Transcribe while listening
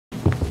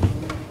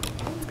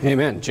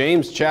Amen.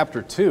 James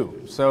chapter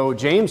 2. So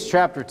James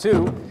chapter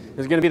 2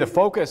 is going to be the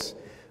focus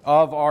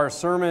of our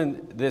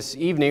sermon this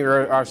evening,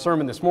 or our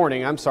sermon this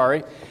morning, I'm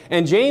sorry.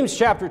 And James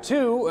chapter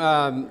 2,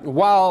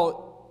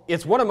 while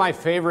it's one of my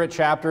favorite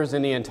chapters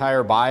in the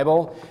entire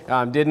Bible,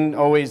 didn't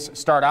always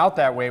start out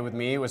that way with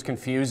me. It was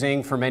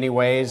confusing for many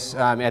ways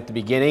at the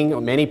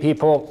beginning. Many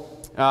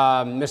people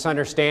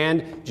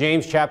misunderstand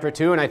James chapter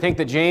 2, and I think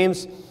that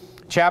James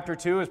chapter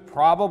 2 is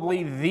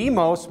probably the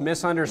most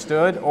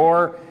misunderstood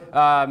or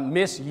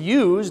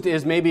misused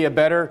is maybe a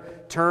better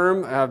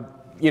term,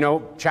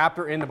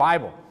 chapter in the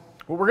Bible.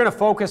 What we're going to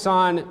focus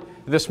on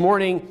this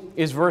morning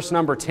is verse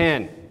number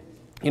 10.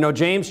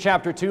 James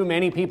chapter 2,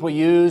 many people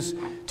use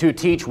to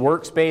teach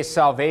works-based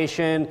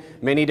salvation.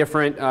 Many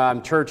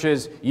different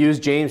churches use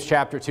James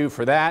chapter 2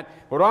 for that.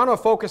 But what I want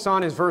to focus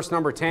on is verse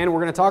number 10.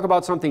 We're going to talk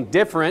about something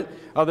different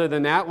other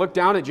than that. Look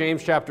down at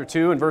James chapter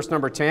 2 and verse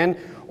number 10,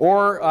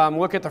 or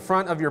look at the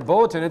front of your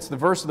bulletin. It's the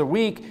verse of the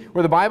week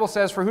where the Bible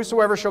says, "For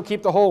whosoever shall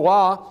keep the whole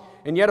law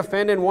and yet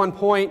offend in one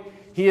point,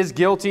 he is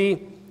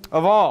guilty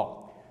of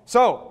all."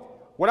 So,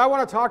 what I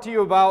want to talk to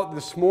you about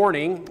this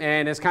morning,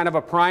 and as kind of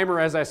a primer,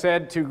 as I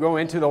said, to go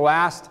into the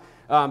last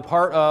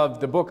part of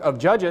the book of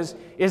Judges,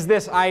 is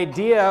this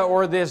idea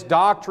or this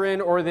doctrine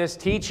or this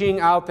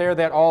teaching out there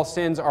that all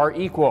sins are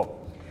equal.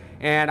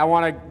 And I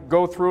want to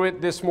go through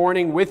it this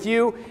morning with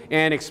you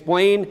and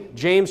explain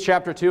James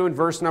chapter 2 and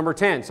verse number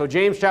 10. So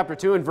James chapter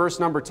 2 and verse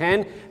number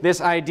 10,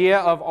 this idea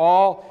of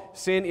all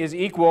sin is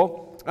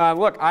equal.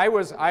 Look, I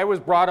was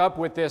brought up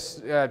with this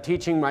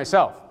teaching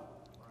myself,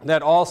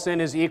 that all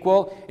sin is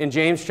equal, in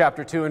James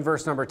chapter 2 and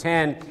verse number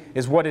 10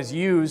 is what is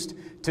used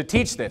to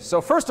teach this. So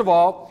first of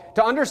all,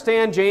 to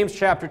understand James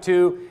chapter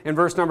 2 and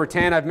verse number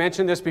 10, I've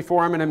mentioned this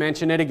before, I'm going to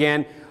mention it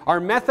again. Our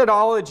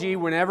methodology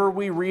whenever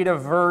we read a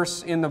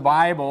verse in the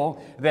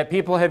Bible that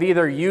people have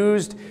either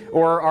used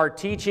or are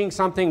teaching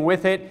something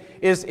with it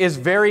is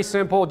very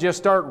simple. Just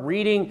start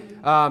reading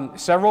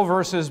several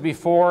verses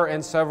before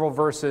and several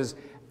verses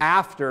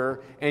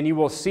after, and you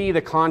will see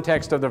the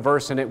context of the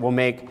verse and it will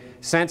make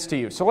sense to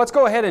you. So let's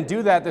go ahead and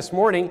do that this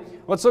morning.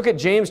 Let's look at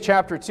James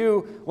chapter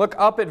 2. Look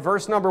up at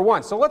verse number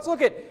 1. So let's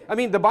look at,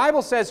 the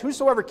Bible says,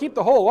 "Whosoever keep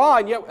the whole law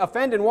and yet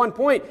offend in one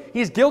point,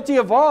 he's guilty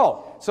of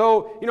all."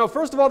 So,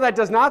 first of all, that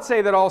does not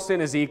say that all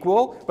sin is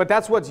equal, but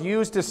that's what's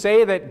used to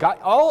say that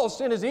all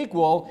sin is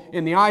equal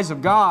in the eyes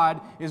of God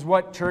is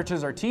what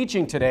churches are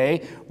teaching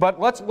today. But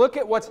let's look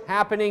at what's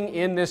happening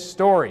in this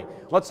story.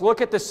 Let's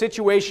look at the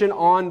situation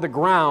on the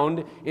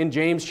ground in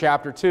James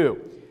chapter 2.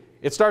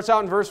 It starts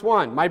out in verse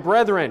 1. "My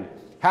brethren,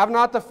 have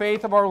not the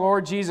faith of our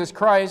Lord Jesus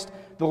Christ,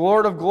 the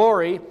Lord of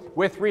glory,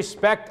 with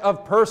respect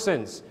of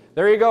persons."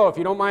 There you go. If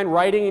you don't mind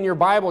writing in your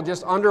Bible,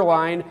 just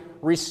underline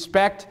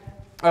respect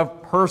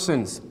of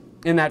persons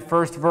in that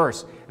first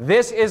verse.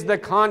 This is the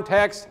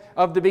context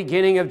of the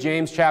beginning of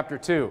James chapter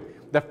 2.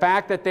 The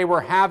fact that they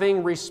were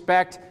having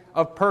respect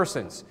of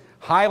persons.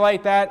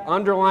 Highlight that,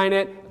 underline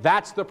it.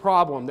 That's the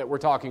problem that we're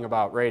talking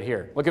about right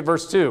here. Look at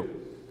verse 2.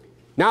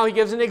 Now he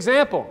gives an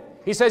example.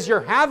 He says, "You're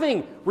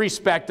having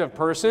respect of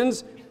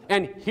persons,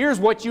 and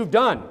here's what you've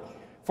done.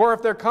 For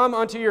if there come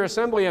unto your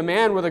assembly a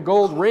man with a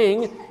gold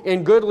ring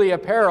in goodly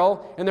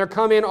apparel, and there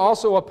come in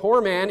also a poor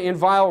man in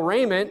vile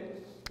raiment,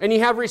 and ye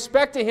have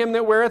respect to him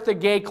that weareth the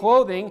gay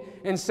clothing,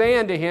 and say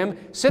unto him,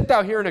 Sit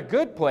thou here in a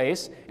good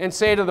place, and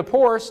say to the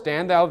poor,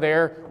 Stand thou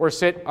there, or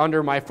sit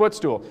under my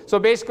footstool." So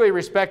basically,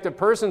 respect of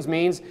persons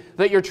means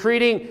that you're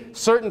treating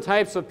certain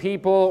types of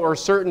people or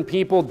certain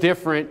people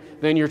different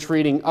than you're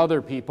treating other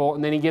people.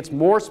 And then he gets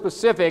more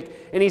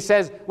specific, and he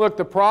says, look,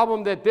 the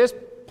problem that this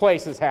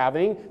place is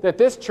having, that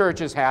this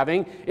church is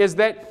having, is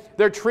that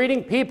they're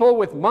treating people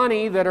with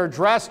money that are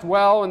dressed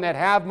well and that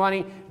have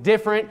money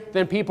different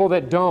than people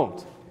that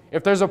don't.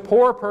 If there's a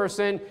poor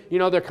person,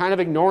 they're kind of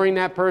ignoring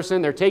that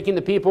person. They're taking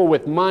the people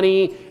with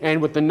money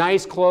and with the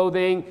nice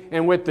clothing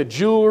and with the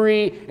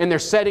jewelry, and they're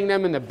setting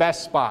them in the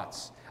best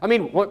spots.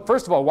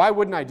 First of all, why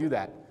wouldn't I do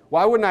that?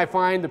 Why wouldn't I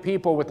find the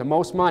people with the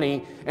most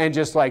money and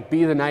just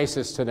be the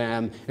nicest to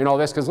them and all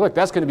this? Because look,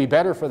 that's going to be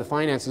better for the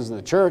finances of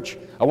the church.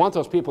 I want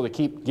those people to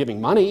keep giving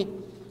money,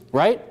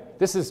 right?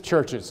 This is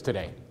churches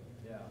today.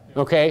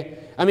 Okay?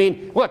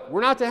 Look,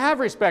 we're not to have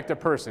respect of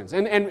persons.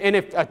 And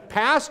if a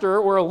pastor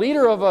or a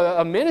leader of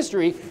a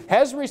ministry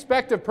has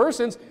respect of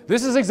persons,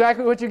 this is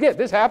exactly what you get.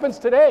 This happens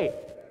today,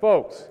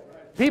 folks.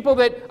 People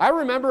that, I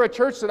remember a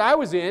church that I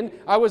was in,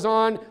 I was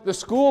on the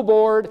school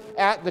board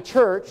at the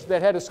church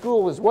that had a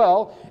school as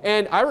well,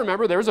 and I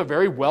remember there was a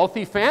very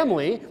wealthy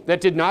family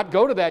that did not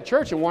go to that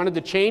church and wanted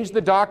to change the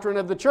doctrine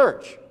of the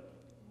church.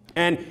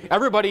 And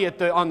everybody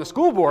on the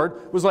school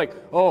board was like,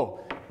 "Oh,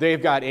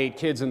 they've got 8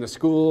 kids in the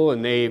school,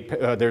 and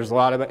there's a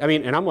lot of,"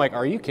 and I'm like,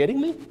 are you kidding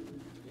me?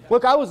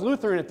 Look, I was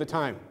Lutheran at the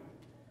time,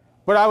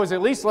 but I was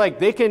at least like,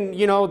 they can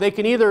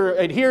either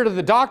adhere to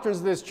the doctrines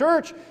of this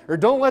church or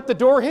don't let the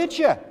door hit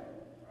you.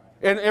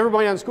 And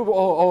everybody on the school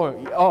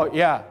board, oh,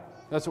 yeah,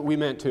 that's what we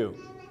meant too.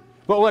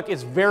 But look,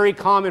 it's very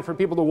common for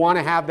people to want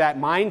to have that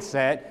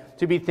mindset,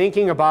 to be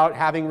thinking about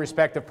having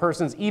respect of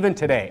persons even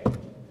today.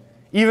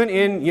 Even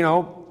in,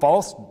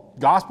 false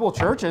gospel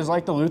churches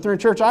like the Lutheran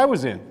church I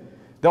was in.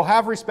 They'll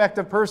have respect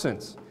of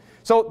persons.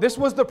 So this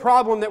was the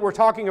problem that we're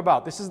talking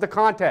about. This is the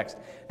context.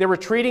 They were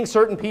treating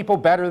certain people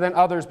better than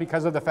others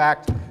because of the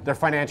fact their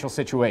financial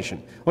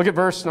situation. Look at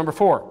verse number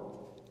 4.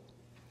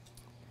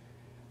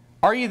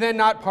 Are ye then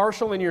not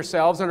partial in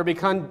yourselves, and are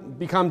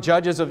become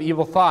judges of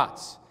evil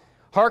thoughts?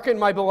 Hearken,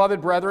 my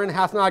beloved brethren,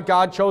 hath not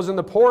God chosen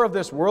the poor of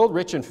this world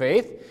rich in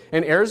faith,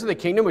 and heirs of the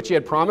kingdom which he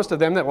had promised to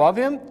them that love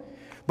him?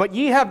 But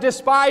ye have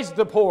despised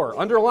the poor.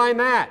 Underline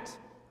that.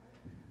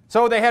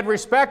 So they had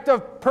respect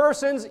of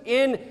persons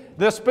in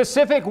the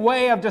specific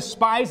way of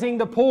despising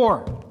the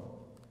poor.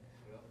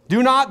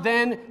 Do not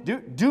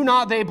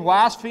they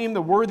blaspheme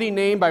the worthy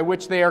name by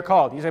which they are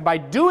called? He said, by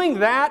doing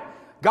that,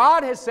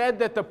 God has said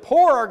that the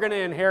poor are going to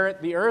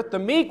inherit the earth, the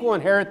meek will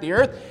inherit the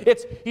earth.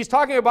 He's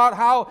talking about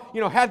how,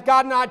 hath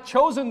God not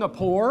chosen the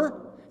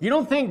poor? You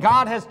don't think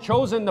God has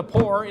chosen the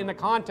poor in the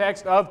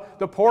context of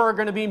the poor are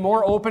going to be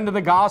more open to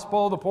the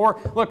gospel, the poor.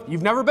 Look,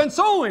 you've never been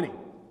soul winning.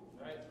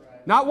 Right.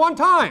 Not one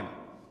time.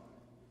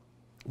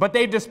 But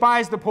they've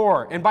despised the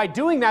poor. And by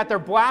doing that, they're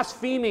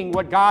blaspheming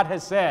what God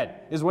has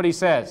said, is what he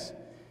says.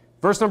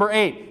 Verse number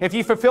 8, if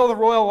ye fulfill the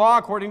royal law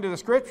according to the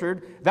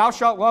Scripture, thou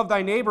shalt love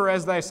thy neighbor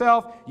as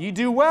thyself, ye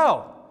do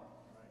well.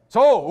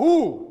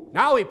 So,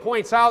 now he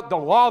points out the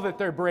law that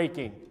they're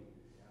breaking.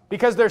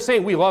 Because they're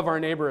saying we love our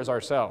neighbor as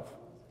ourselves.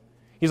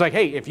 He's like,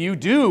 hey, if you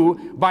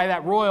do by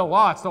that royal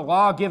law, it's the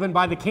law given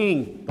by the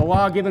king, the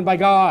law given by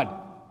God.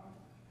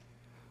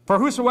 For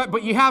whosoever,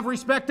 but ye have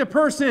respect to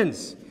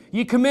persons.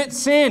 Ye commit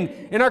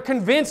sin and are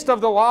convinced of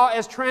the law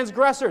as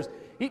transgressors.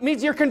 It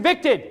means you're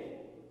convicted.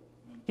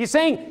 He's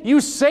saying,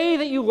 you say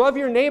that you love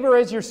your neighbor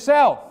as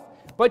yourself,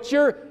 but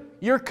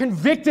you're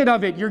convicted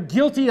of it, you're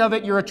guilty of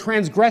it, you're a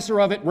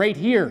transgressor of it right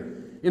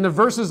here in the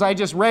verses I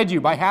just read you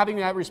by having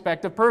that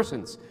respect of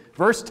persons.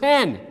 Verse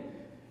 10,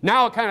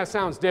 now it kind of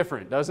sounds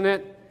different, doesn't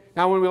it?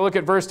 Now when we look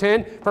at verse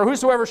 10, for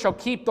whosoever shall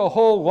keep the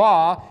whole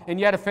law and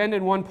yet offend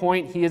in one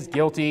point, he is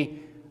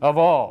guilty of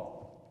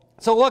all.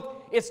 So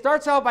look, it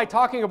starts out by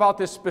talking about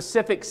this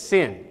specific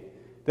sin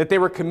that they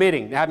were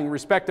committing, having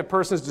respect of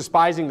persons,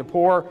 despising the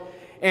poor.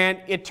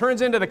 And it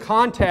turns into the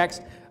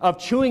context of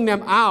chewing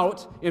them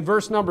out in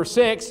verse number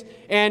 6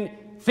 and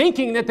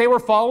thinking that they were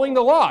following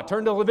the law.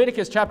 Turn to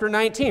Leviticus chapter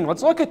 19.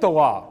 Let's look at the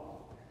law.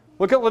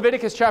 Look at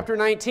Leviticus chapter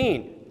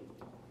 19.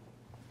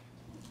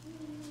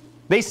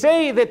 They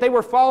say that they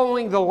were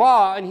following the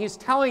law, and he's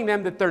telling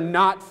them that they're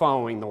not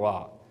following the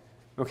law.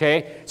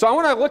 Okay? So I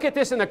want to look at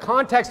this in the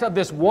context of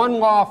this one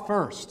law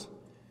first.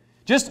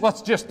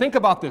 Let's just think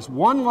about this.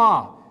 One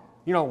law.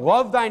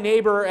 Love thy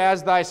neighbor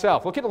as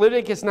thyself. Look at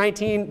Leviticus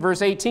 19,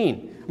 verse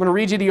 18. I'm going to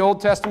read you the Old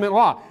Testament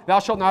law. Thou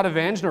shalt not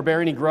avenge nor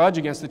bear any grudge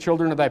against the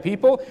children of thy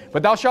people,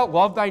 but thou shalt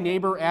love thy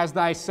neighbor as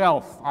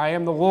thyself. I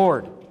am the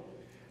Lord.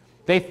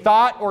 They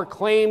thought or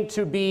claimed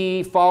to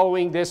be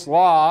following this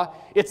law.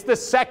 It's the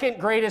second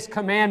greatest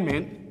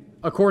commandment,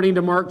 according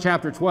to Mark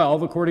chapter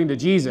 12, according to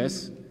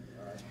Jesus.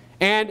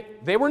 And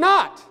they were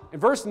not. And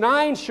verse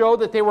 9 showed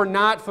that they were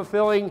not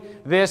fulfilling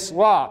this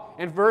law.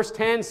 And verse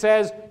 10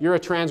 says, you're a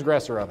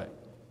transgressor of it.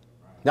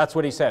 That's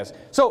what he says.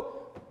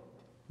 So,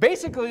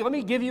 basically, let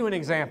me give you an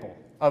example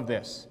of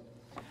this.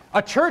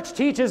 A church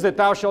teaches that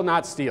thou shalt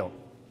not steal.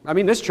 I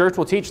mean, this church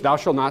will teach thou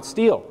shalt not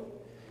steal.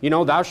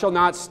 Thou shalt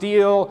not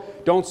steal,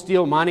 don't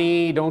steal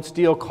money, don't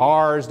steal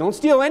cars, don't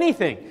steal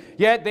anything.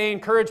 Yet they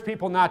encourage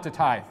people not to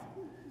tithe.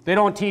 They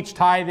don't teach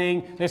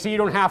tithing. They say you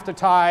don't have to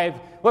tithe.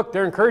 Look,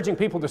 they're encouraging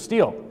people to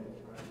steal.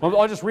 Well,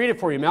 I'll just read it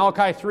for you.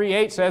 Malachi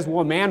 3:8 says,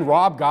 will a man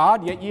rob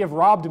God? Yet ye have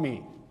robbed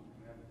me.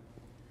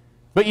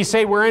 But ye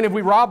say, wherein have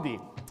we robbed thee?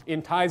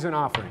 In tithes and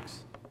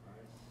offerings.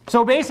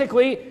 So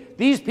basically,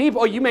 these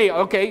people,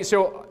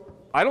 so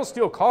I don't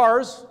steal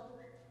cars.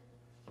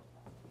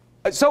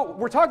 So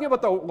we're talking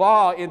about the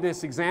law in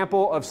this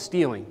example of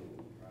stealing.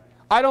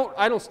 I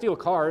don't steal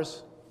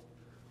cars.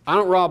 I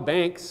don't rob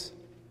banks.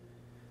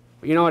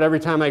 But you know what? Every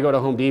time I go to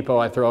Home Depot,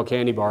 I throw a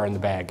candy bar in the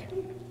bag.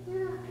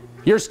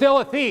 You're still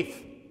a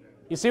thief.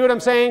 You see what I'm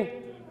saying?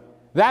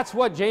 That's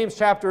what James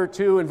chapter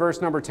 2 and verse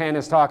number 10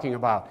 is talking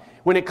about.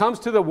 When it comes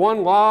to the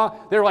one law,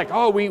 they're like,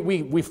 oh,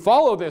 we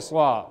follow this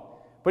law.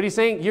 But he's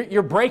saying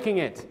you're breaking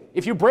it.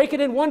 If you break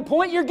it in one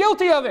point, you're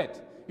guilty of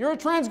it. You're a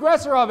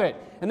transgressor of it.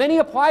 And then he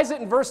applies it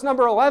in verse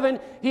number 11.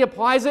 He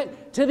applies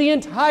it to the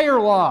entire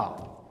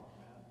law.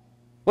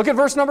 Look at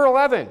verse number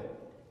 11.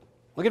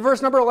 Look at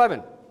verse number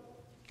 11.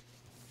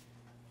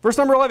 Verse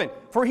number 11.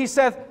 For he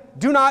saith,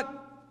 do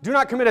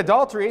not commit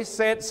adultery,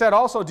 said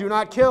also, do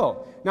not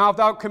kill. Now if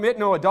thou commit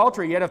no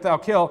adultery, yet if thou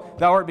kill,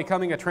 thou art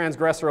becoming a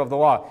transgressor of the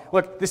law.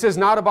 Look, this is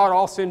not about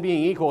all sin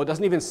being equal. It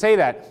doesn't even say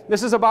that.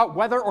 This is about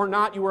whether or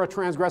not you are a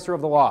transgressor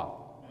of the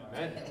law.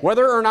 Amen.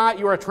 Whether or not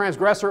you are a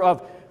transgressor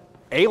of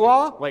a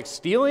law, like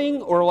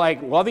stealing, or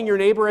like loving your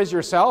neighbor as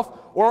yourself,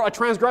 or a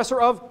transgressor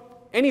of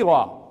any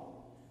law.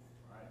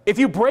 If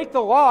you break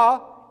the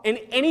law in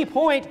any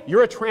point,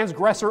 you're a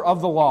transgressor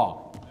of the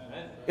law.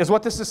 Amen. Is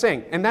what this is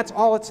saying. And that's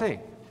all it's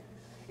saying.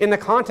 In the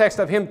context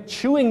of him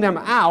chewing them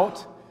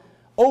out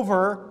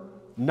over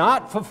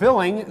not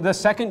fulfilling the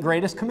second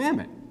greatest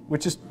commandment,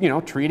 which is,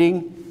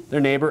 treating their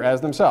neighbor as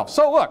themselves.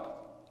 So look,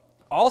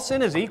 all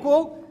sin is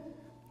equal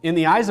in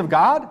the eyes of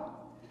God.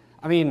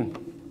 I mean,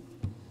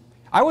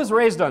 I was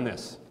raised on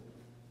this,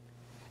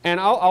 and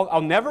I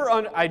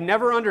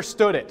never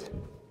understood it.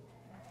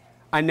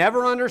 I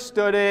never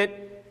understood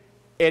it.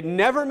 It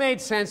never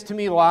made sense to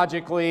me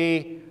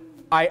logically.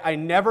 I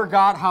never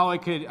got how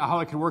it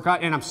could work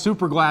out, and I'm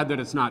super glad that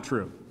it's not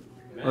true.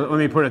 Let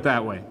me put it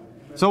that way.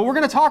 So we're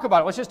going to talk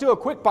about it. Let's just do a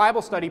quick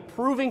Bible study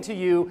proving to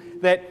you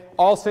that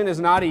all sin is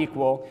not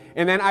equal,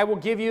 and then I will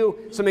give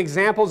you some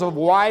examples of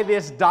why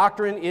this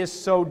doctrine is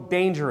so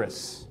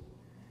dangerous.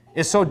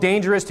 It's so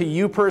dangerous to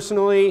you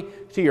personally,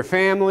 to your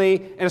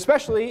family, and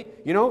especially,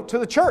 to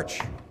the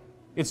church.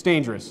 It's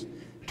dangerous.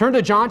 Turn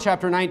to John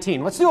chapter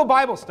 19. Let's do a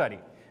Bible study,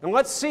 and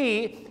let's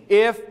see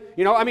if,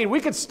 we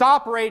could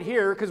stop right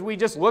here because we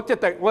just looked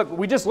at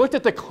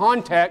the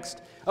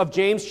context of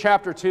James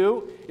chapter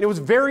 2, and it was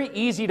very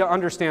easy to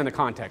understand the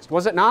context,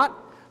 was it not?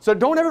 So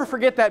don't ever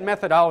forget that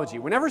methodology.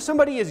 Whenever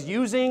somebody is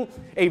using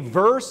a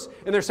verse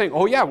and they're saying,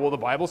 oh yeah, well the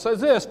Bible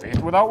says this,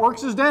 faith without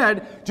works is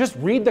dead, just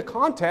read the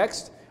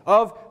context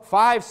of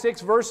 5,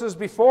 6 verses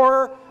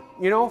before,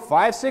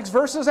 5, 6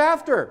 verses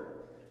after.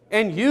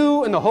 And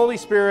you and the Holy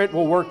Spirit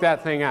will work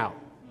that thing out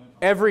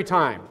every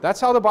time.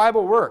 That's how the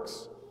Bible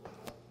works.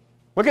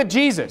 Look at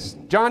Jesus.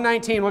 John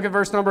 19, look at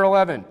verse number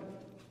 11.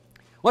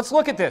 Let's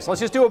look at this.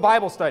 Let's just do a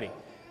Bible study.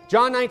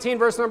 John 19,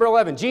 verse number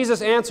 11.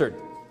 Jesus answered.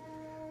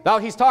 Now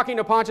he's talking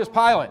to Pontius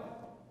Pilate.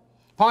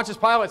 Pontius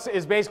Pilate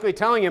is basically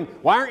telling him,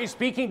 why aren't you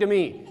speaking to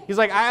me? He's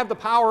like, I have the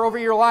power over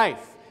your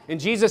life. And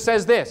Jesus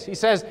says this. He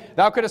says,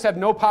 thou couldst have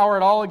no power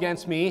at all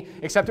against me,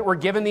 except it were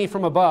given thee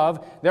from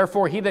above.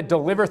 Therefore he that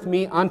delivereth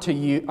me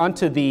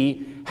unto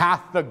thee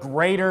hath the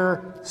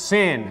greater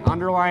sin.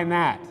 Underline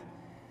that.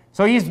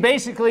 So he's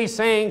basically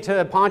saying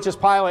to Pontius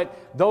Pilate,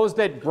 those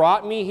that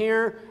brought me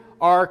here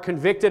are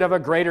convicted of a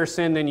greater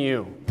sin than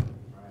you.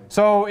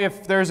 So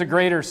if there's a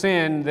greater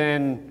sin,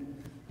 then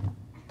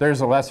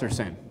there's a lesser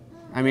sin.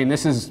 I mean,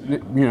 this is,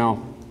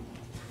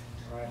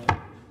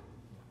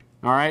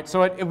 All right,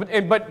 so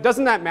but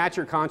doesn't that match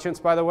your conscience,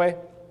 by the way?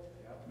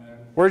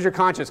 Where does your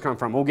conscience come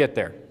from? We'll get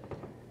there.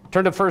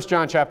 Turn to 1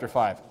 John chapter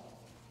 5.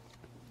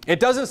 It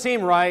doesn't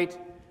seem right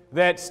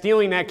that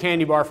stealing that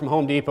candy bar from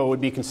Home Depot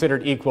would be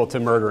considered equal to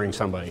murdering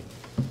somebody.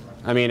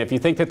 I mean, if you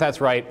think that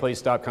that's right, please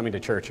stop coming to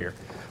church here.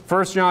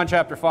 1 John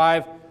chapter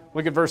 5,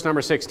 look at verse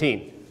number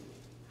 16.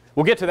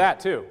 We'll get to that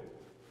too.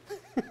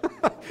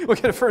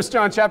 Look at 1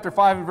 John chapter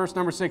 5 and verse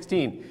number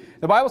 16.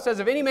 The Bible says,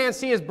 if any man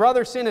see his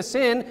brother sin a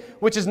sin,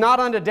 which is not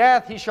unto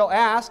death, he shall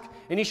ask,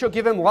 and he shall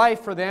give him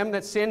life for them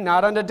that sin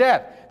not unto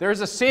death. There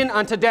is a sin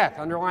unto death.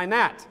 Underline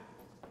that.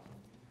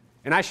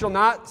 And I shall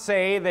not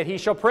say that he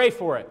shall pray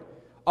for it.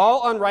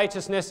 All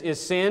unrighteousness is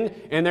sin,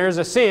 and there is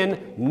a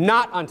sin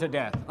not unto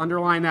death.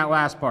 Underline that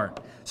last part.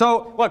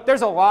 So, look,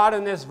 there's a lot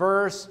in this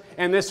verse,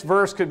 and this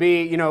verse could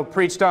be,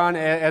 preached on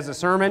as a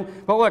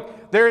sermon. But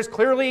look, there is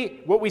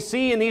clearly, what we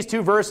see in these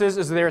two verses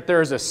is that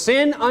there is a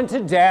sin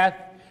unto death,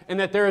 and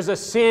that there is a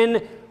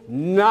sin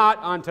not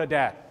unto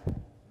death.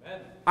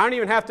 Amen. I don't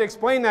even have to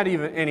explain that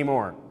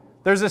anymore.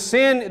 There's a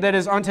sin that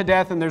is unto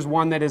death, and there's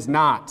one that is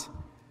not.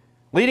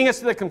 Leading us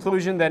to the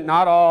conclusion that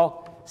not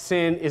all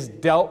sin is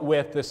dealt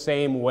with the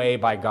same way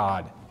by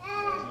God.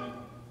 Amen.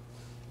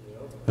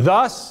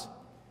 Thus,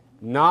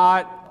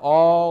 not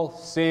all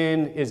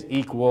sin is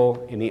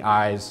equal in the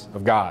eyes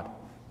of God.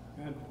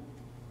 Amen.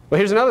 But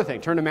here's another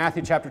thing. Turn to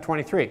Matthew chapter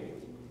 23.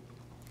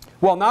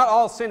 Well, not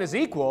all sin is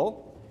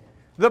equal.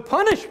 The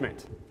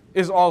punishment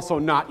is also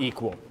not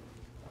equal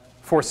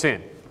for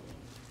sin.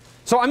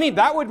 So,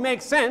 that would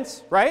make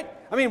sense, right?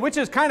 Which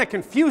is kind of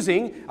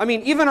confusing.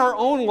 Even our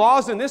own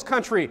laws in this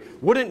country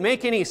wouldn't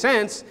make any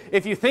sense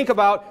if you think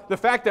about the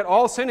fact that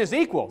all sin is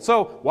equal.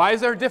 So, why is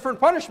there a different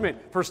punishment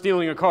for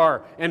stealing a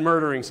car and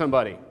murdering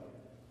somebody?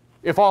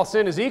 If all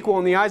sin is equal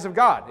in the eyes of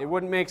God, it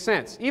wouldn't make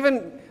sense.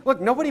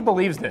 Look, nobody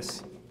believes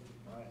this.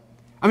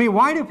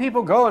 Why do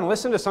people go and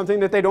listen to something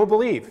that they don't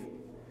believe?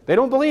 They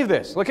don't believe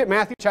this. Look at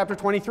Matthew chapter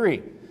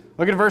 23.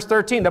 Look at verse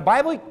 13. The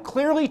Bible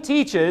clearly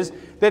teaches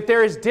that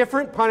there is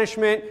different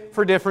punishment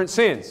for different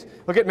sins.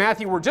 Look at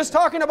Matthew. We're just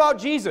talking about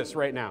Jesus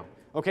right now.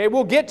 Okay,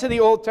 we'll get to the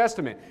Old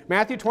Testament.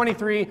 Matthew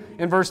 23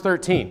 and verse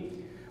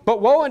 13.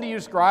 But woe unto you,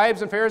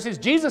 scribes and Pharisees.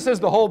 Jesus is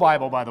the whole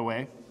Bible, by the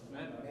way.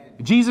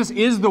 Jesus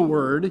is the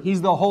Word.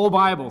 He's the whole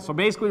Bible. So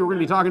basically, we're going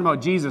to be talking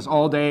about Jesus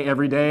all day,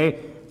 every day,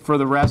 for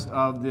the rest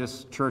of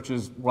this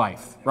church's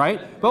life,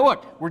 right? But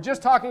look, we're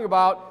just talking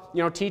about,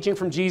 teaching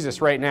from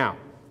Jesus right now.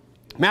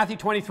 Matthew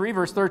 23,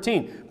 verse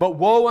 13. But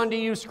woe unto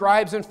you,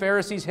 scribes and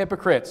Pharisees,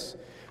 hypocrites!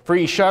 For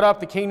ye shut up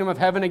the kingdom of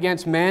heaven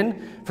against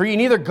men. For ye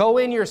neither go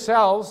in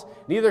yourselves,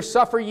 neither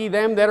suffer ye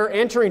them that are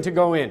entering to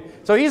go in.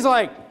 So he's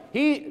like,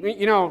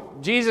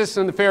 Jesus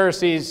and the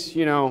Pharisees,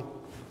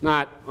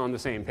 not on the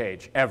same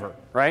page, ever,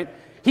 right?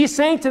 He's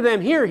saying to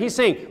them here, he's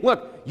saying,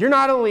 look, you're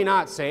not only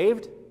not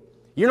saved,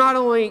 you're not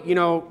only,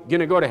 going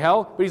to go to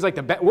hell, but he's like,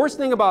 the worst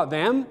thing about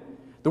them,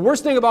 The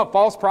worst thing about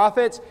false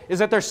prophets is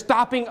that they're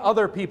stopping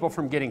other people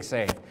from getting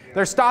saved.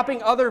 They're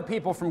stopping other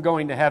people from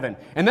going to heaven.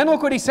 And then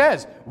look what he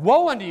says.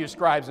 Woe unto you,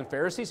 scribes and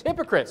Pharisees,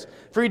 hypocrites!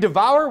 For you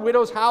devour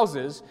widows'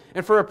 houses,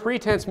 and for a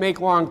pretense make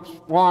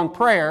long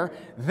prayer.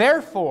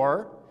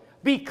 Therefore,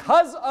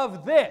 because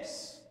of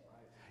this,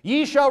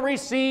 ye shall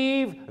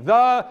receive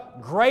the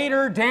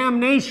greater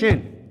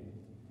damnation.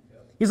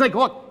 He's like,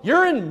 look,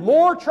 you're in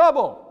more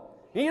trouble.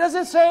 He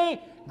doesn't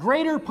say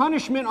greater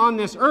punishment on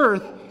this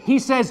earth. He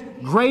says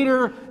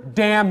greater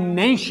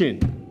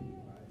damnation.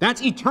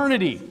 That's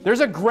eternity.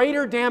 There's a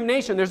greater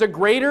damnation. There's a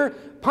greater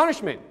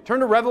punishment. Turn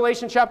to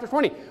Revelation chapter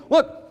 20.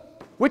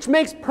 Look, which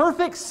makes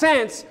perfect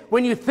sense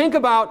when you think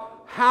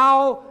about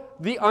how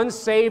the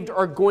unsaved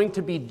are going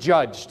to be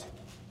judged.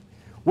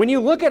 When you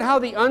look at how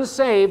the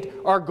unsaved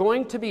are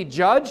going to be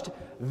judged,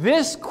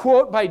 this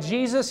quote by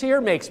Jesus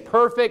here makes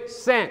perfect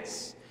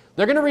sense.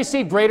 They're going to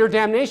receive greater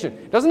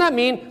damnation. Doesn't that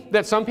mean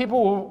that some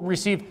people will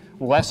receive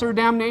lesser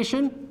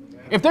damnation?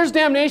 If there's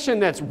damnation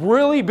that's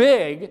really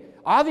big,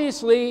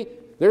 obviously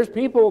there's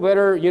people that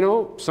are,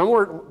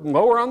 somewhere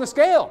lower on the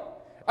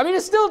scale. I mean,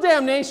 it's still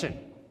damnation.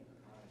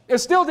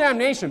 It's still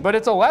damnation, but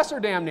it's a lesser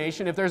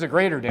damnation if there's a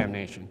greater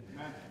damnation.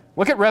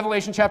 Look at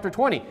Revelation chapter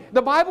 20.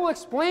 The Bible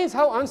explains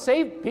how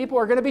unsaved people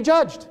are going to be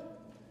judged.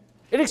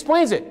 It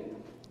explains it.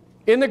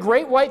 In the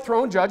great white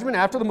throne judgment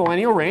after the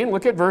millennial reign,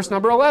 look at verse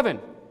number 11.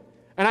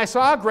 And I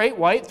saw a great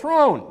white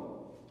throne,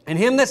 and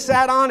him that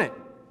sat on it,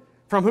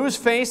 from whose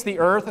face the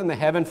earth and the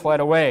heaven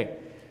fled away,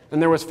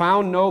 and there was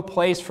found no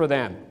place for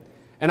them.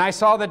 And I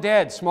saw the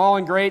dead, small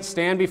and great,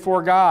 stand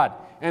before God,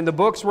 and the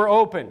books were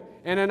open,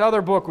 and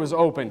another book was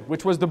opened,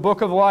 which was the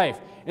book of life.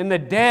 And the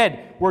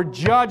dead were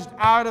judged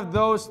out of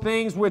those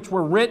things which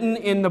were written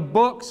in the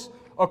books.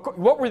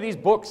 What were these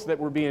books that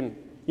were being...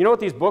 You know what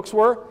these books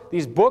were?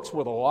 These books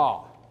were the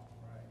law.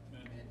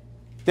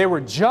 They were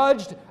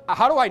judged...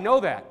 How do I know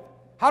that?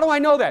 How do I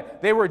know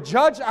that? They were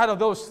judged out of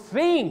those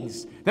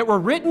things that were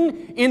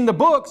written in the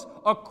books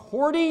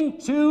according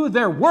to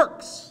their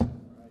works.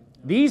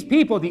 These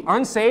people, the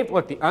unsaved,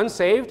 look, the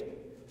unsaved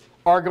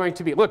are going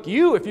to be... Look,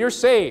 if you're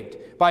saved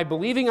by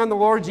believing on the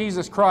Lord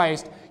Jesus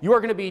Christ, you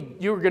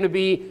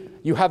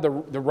have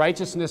the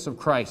righteousness of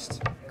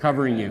Christ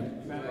covering you.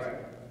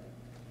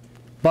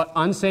 But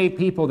unsaved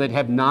people that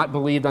have not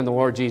believed on the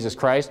Lord Jesus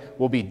Christ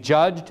will be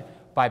judged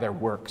by their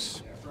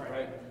works.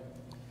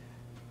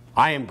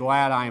 I am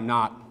glad I am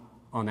not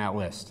on that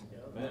list.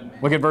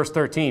 Look at verse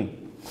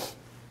 13.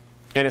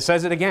 And it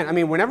says it again. I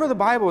mean, whenever the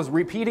Bible is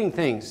repeating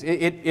things,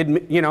 pay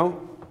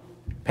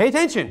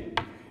attention.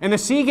 And the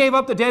sea gave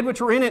up the dead which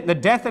were in it, and the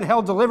death and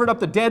hell delivered up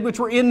the dead which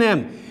were in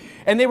them.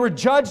 And they were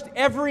judged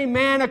every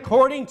man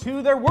according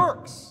to their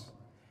works.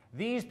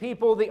 These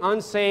people, the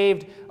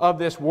unsaved of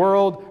this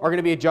world, are going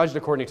to be judged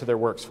according to their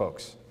works,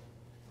 folks.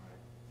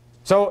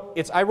 So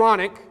it's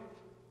ironic,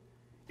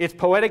 it's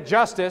poetic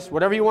justice,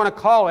 whatever you want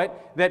to call it,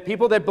 that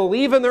people that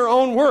believe in their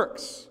own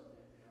works,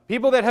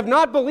 people that have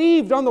not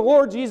believed on the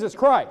Lord Jesus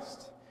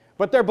Christ,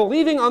 but they're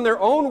believing on their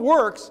own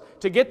works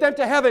to get them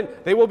to heaven,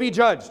 they will be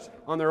judged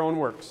on their own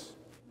works.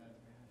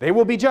 They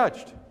will be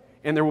judged,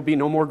 and there will be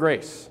no more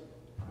grace.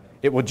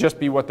 It will just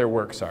be what their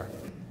works are.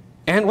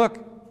 And look,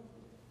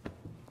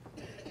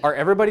 are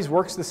everybody's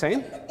works the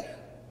same?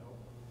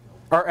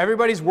 Are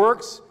everybody's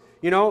works,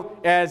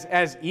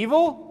 as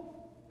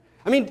evil?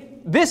 I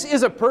mean, this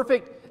is a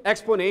perfect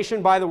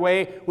explanation, by the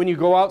way, when you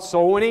go out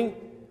soul winning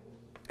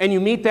and you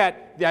meet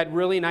that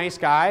really nice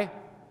guy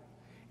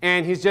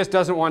and he just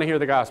doesn't want to hear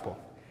the gospel.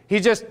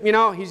 He just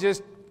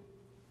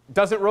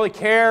doesn't really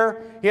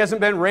care. He hasn't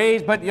been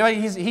raised, but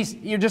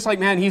you're just like,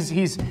 man, he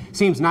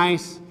seems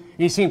nice.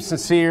 He seems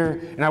sincere,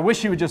 and I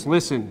wish he would just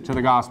listen to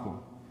the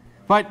gospel.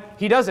 But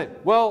he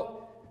doesn't.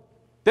 Well,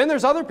 then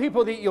there's other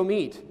people that you'll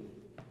meet,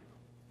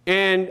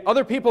 and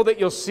other people that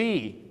you'll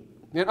see,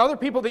 and other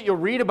people that you'll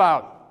read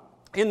about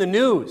in the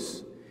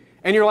news,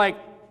 and you're like,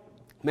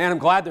 man, I'm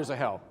glad there's a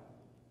hell.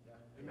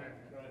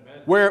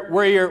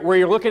 Where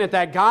you're looking at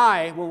that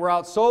guy when we're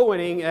out soul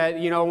winning,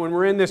 when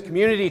we're in this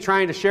community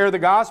trying to share the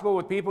gospel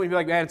with people, and you're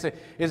like, man,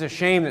 it's a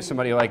shame that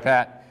somebody like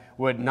that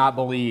would not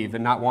believe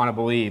and not want to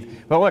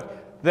believe. But look,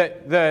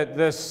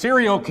 the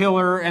serial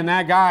killer and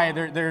that guy,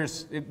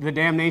 the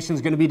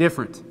damnation's going to be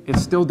different.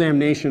 It's still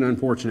damnation,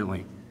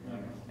 unfortunately.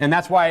 And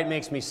that's why it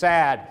makes me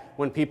sad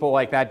when people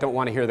like that don't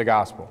want to hear the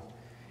gospel.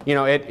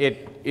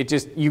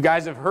 You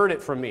guys have heard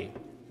it from me.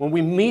 When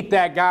we meet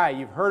that guy,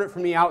 you've heard it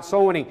from me out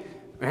soul winning.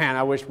 Man,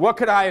 I wish, what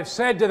could I have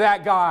said to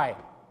that guy?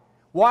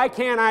 Why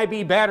can't I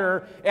be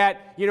better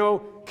at,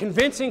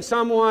 convincing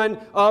someone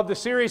of the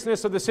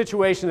seriousness of the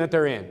situation that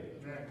they're in?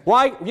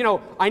 Why,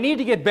 I need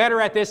to get better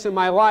at this in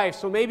my life,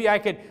 so maybe I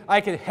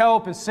could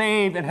help and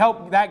save and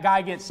help that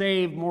guy get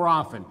saved more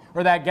often,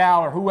 or that gal,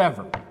 or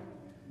whoever.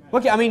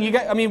 Look,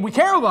 we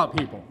care about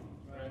people.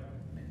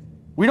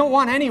 We don't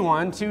want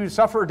anyone to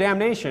suffer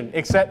damnation,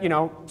 except,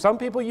 some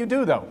people you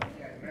do, though.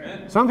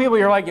 Some people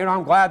you're like,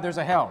 I'm glad there's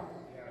a hell.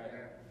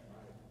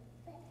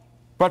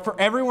 But for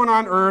everyone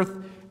on earth,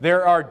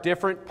 there are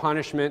different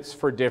punishments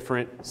for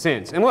different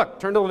sins. And look,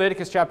 turn to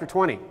Leviticus chapter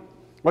 20.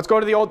 Let's go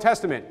to the Old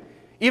Testament.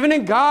 Even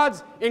in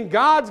God's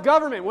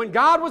government, when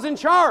God was in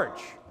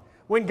charge,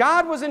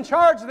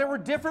 there were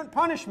different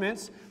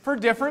punishments for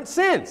different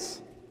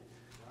sins.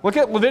 Look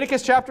at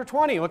Leviticus chapter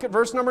 20. Look at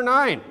verse number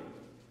 9.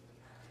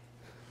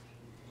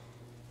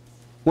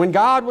 When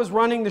God was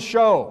running the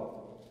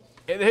show,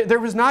 there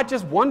was not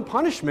just one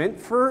punishment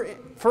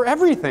for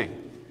everything.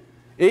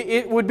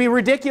 It would be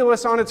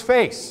ridiculous on its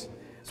face.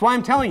 That's why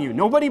I'm telling you,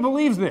 nobody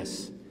believes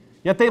this.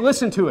 Yet they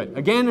listen to it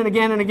again and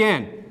again and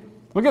again.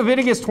 Look at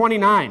Leviticus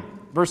 29,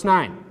 verse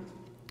 9.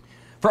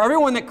 For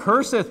everyone that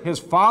curseth his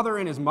father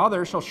and his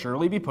mother shall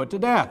surely be put to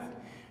death.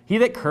 He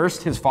that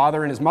cursed his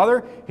father and his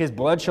mother, his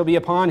blood shall be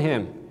upon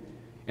him.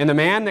 And the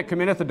man that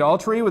committeth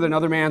adultery with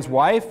another man's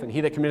wife, and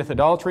he that committeth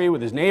adultery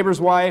with his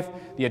neighbor's wife,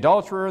 the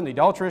adulterer and the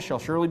adulteress shall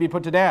surely be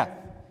put to death.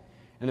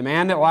 And the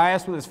man that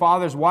lieth with his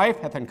father's wife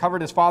hath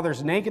uncovered his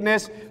father's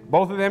nakedness,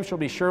 both of them shall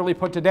be surely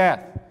put to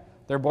death.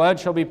 Their blood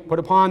shall be put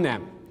upon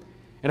them.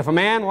 And if a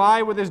man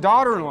lie with his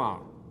daughter-in-law,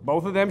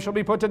 both of them shall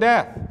be put to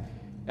death.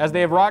 As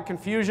they have wrought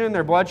confusion,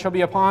 their blood shall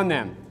be upon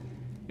them.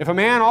 If a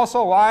man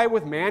also lie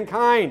with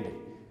mankind,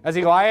 as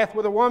he lieth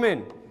with a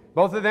woman,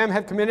 both of them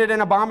have committed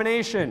an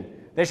abomination.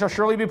 They shall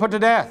surely be put to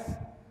death.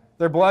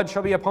 Their blood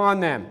shall be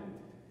upon them.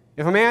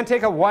 If a man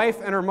take a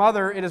wife and her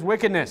mother, it is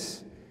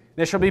wickedness.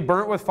 They shall be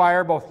burnt with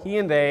fire, both he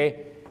and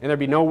they, and there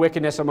be no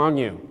wickedness among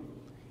you.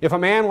 If a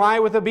man lie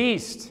with a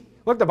beast,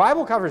 look, the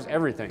Bible covers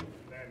everything.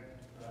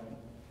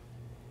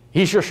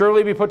 He shall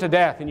surely be put to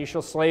death, and you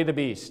shall slay the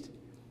beast.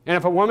 And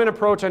if a woman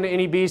approach unto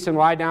any beast and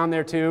lie down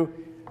thereto,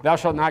 thou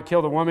shalt not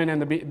kill the woman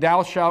and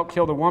thou shalt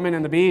kill the woman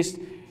and the beast.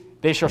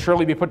 They shall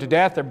surely be put to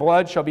death. Their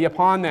blood shall be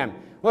upon them.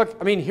 Look,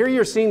 I mean, here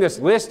you're seeing this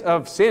list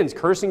of sins: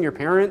 cursing your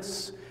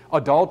parents,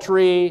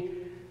 adultery,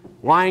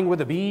 lying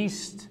with a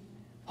beast,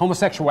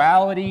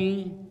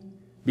 homosexuality,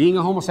 being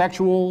a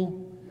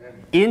homosexual,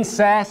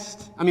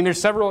 incest. I mean, there's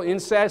several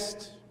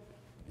incest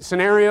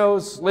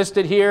scenarios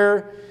listed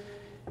here.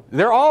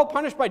 They're all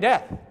punished by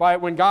death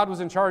when God was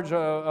in charge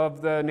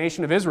of the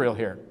nation of Israel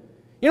here.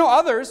 You know,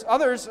 others,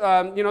 there's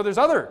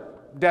other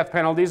death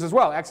penalties as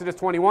well. Exodus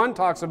 21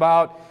 talks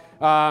about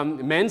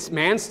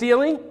man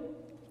stealing.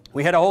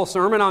 We had a whole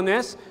sermon on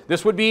this.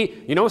 This would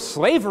be,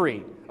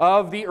 slavery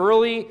of the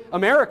early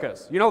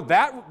Americas.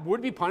 That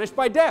would be punished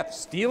by death.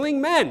 Stealing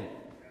men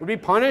would be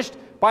punished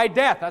by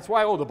death. That's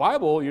why, the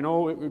Bible, it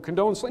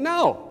condones slavery.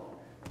 No.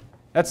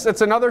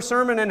 That's another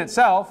sermon in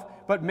itself.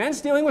 But men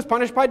stealing was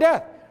punished by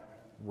death.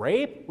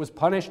 Rape was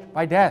punished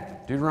by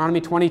death.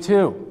 Deuteronomy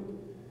 22.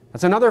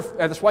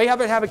 That's why you have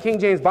to have a King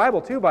James Bible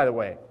too, by the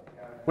way.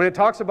 When it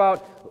talks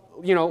about,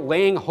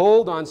 laying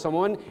hold on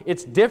someone,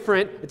 it's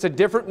different. It's a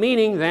different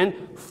meaning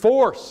than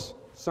force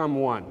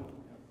someone.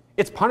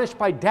 It's punished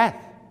by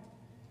death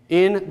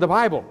in the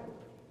Bible.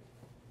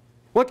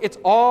 Look, it's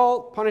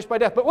all punished by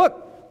death. But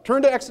look,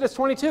 turn to Exodus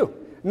 22.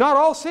 Not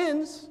all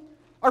sins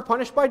are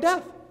punished by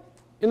death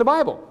in the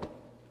Bible.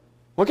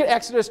 Look at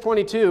Exodus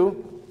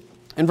 22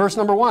 and verse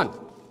number 1.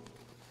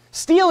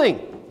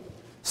 Stealing.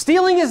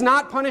 Stealing is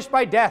not punished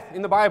by death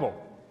in the Bible.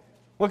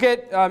 Look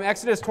at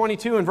Exodus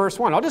 22 and verse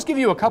 1. I'll just give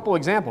you a couple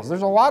examples.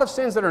 There's a lot of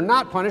sins that are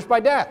not punished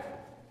by death,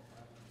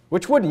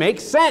 which would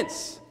make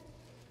sense.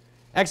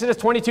 Exodus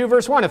 22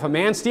 verse 1. If a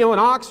man steal an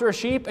ox or a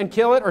sheep and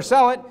kill it or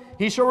sell it,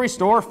 he shall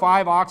restore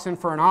 5 oxen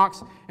for an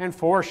ox and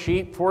 4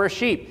 sheep for a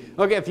sheep.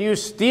 Look, if you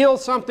steal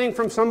something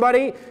from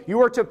somebody,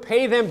 you are to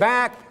pay them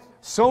back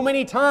so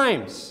many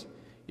times.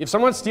 If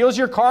someone steals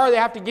your car, they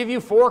have to give you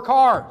 4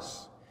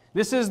 cars.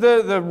 This is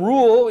the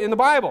rule in the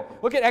Bible.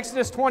 Look at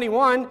Exodus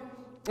 21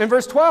 and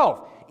verse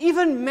 12.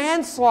 Even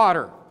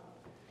manslaughter.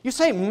 You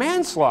say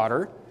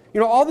manslaughter,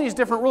 all these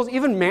different rules,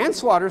 even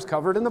manslaughter is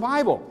covered in the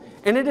Bible.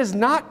 And it is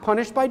not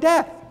punished by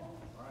death.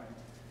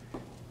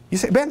 You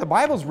say, Ben, the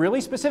Bible's really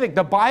specific.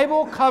 The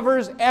Bible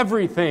covers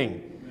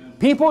everything.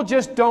 People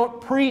just don't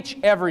preach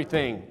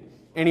everything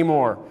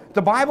anymore.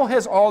 The Bible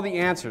has all the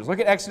answers. Look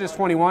at Exodus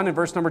 21 and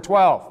verse number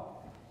 12.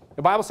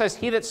 The Bible says,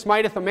 he that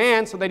smiteth a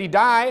man so that he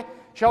die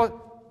shall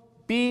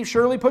be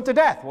surely put to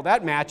death. Well,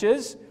 that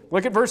matches.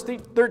 Look at verse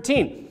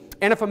 13.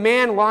 And if a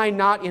man lie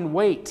not in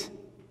wait,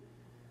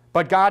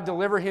 but God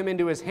deliver him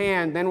into his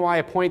hand, then will I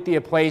appoint thee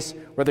a place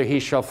whither he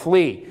shall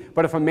flee.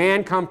 But if a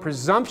man come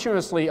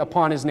presumptuously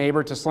upon his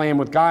neighbor to slay him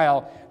with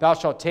guile, thou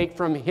shalt take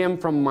from him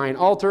from mine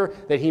altar,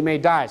 that he may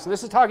die. So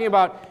this is talking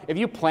about if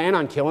you plan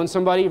on killing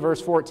somebody, verse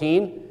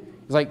 14.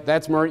 It's like,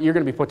 that's murder. You're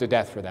going to be put to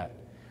death for that.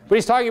 But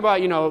he's talking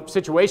about,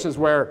 situations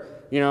where,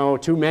 2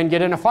 men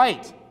get in a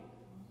fight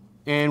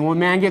and one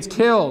man gets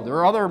killed. There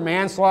are other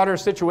manslaughter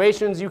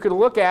situations you could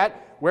look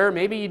at where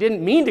maybe you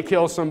didn't mean to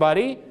kill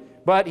somebody,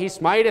 but he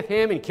smiteth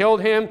him and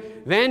killed him.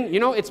 Then,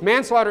 it's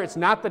manslaughter. It's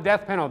not the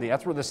death penalty.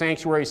 That's where the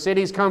sanctuary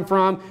cities come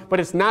from, but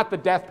it's not the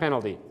death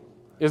penalty,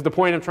 is the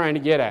point I'm trying to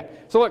get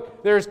at. So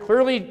look, there's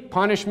clearly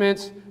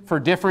punishments for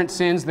different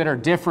sins that are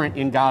different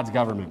in God's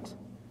government,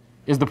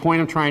 is the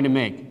point I'm trying to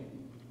make.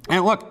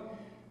 And look,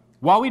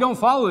 while we don't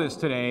follow this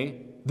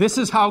today, this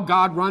is how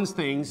God runs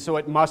things, so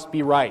it must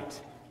be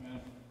right.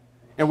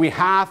 And we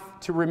have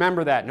to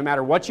remember that. No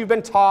matter what you've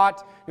been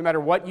taught, no matter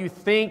what you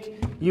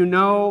think you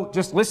know,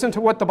 just listen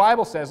to what the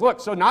Bible says. Look,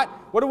 so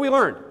what do we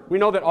learn? We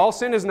know that all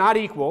sin is not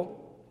equal.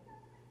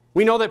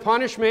 We know that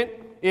punishment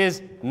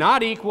is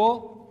not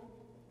equal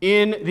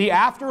in the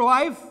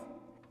afterlife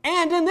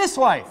and in this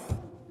life,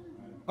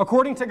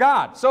 according to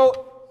God.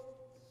 So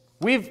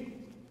we've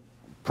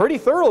pretty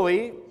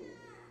thoroughly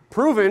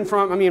proven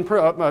from,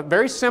 a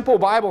very simple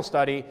Bible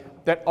study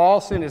that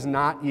all sin is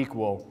not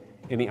equal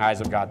in the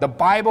eyes of God. The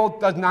Bible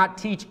does not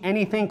teach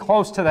anything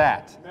close to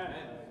that. Amen.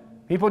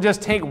 People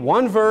just take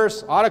one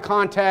verse out of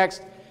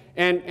context,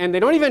 and they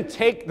don't even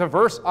take the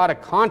verse out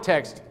of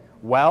context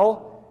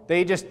well.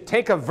 They just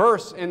take a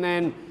verse and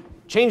then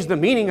change the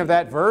meaning of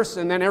that verse,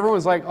 and then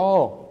everyone's like,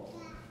 oh,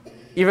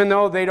 even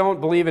though they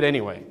don't believe it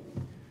anyway.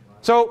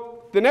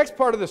 So the next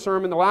part of the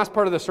sermon, the last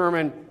part of the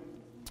sermon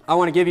I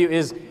want to give you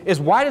is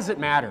why does it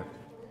matter?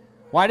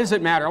 Why does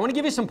it matter? I want to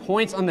give you some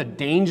points on the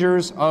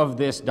dangers of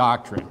this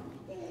doctrine.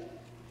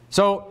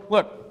 So,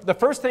 look, the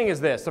first thing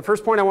is this. The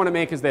first point I want to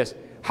make is this.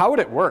 How would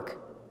it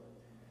work?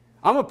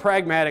 I'm a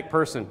pragmatic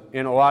person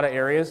in a lot of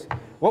areas.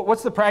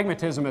 What's the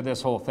pragmatism of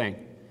this whole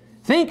thing?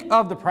 Think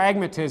of the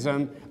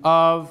pragmatism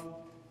of,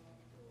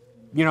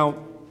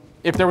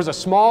 if there was a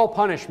small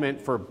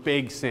punishment for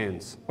big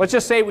sins. Let's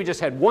just say we just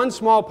had one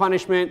small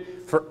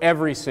punishment for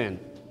every sin.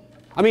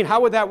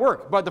 How would that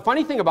work? But the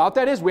funny thing about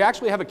that is we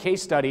actually have a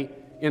case study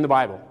in the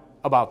Bible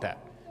about that.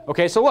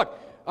 Okay, so look,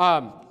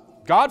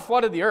 God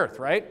flooded the earth,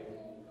 right?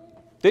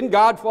 Didn't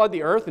God flood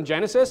the earth in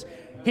Genesis?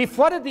 He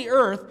flooded the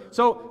earth.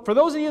 So for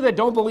those of you that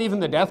don't believe in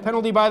the death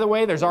penalty, by the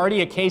way, there's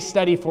already a case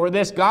study for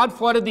this. God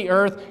flooded the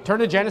earth. Turn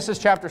to Genesis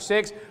chapter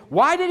 6.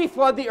 Why did he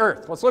flood the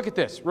earth? Let's look at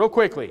this real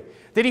quickly.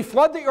 Did he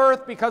flood the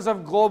earth because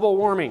of global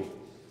warming?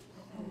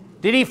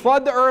 Did he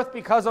flood the earth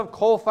because of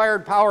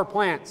coal-fired power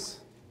plants?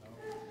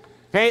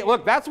 Okay,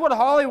 look, that's what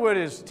Hollywood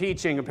is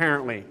teaching,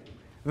 apparently.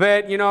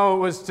 That, it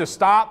was to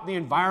stop the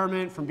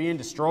environment from being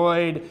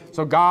destroyed,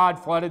 so God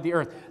flooded the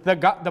earth.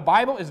 The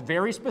Bible is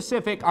very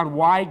specific on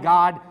why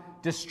God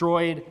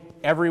destroyed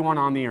everyone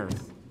on the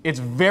earth. It's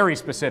very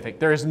specific.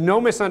 There is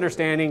no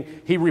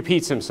misunderstanding. He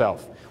repeats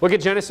himself. Look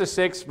at Genesis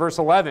 6, verse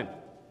 11.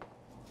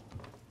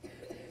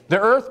 The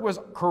earth was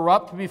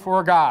corrupt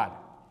before God,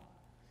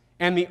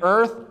 and the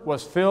earth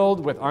was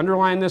filled with,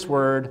 underline this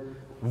word,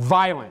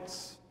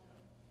 violence.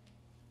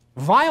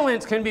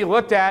 Violence can be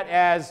looked at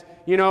as,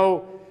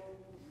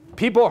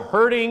 people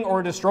hurting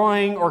or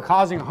destroying or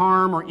causing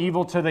harm or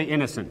evil to the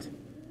innocent.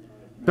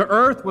 The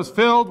earth was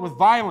filled with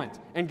violence,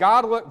 and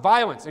God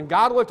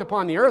looked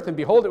upon the earth, and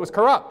behold, it was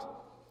corrupt.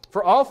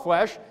 For all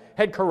flesh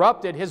had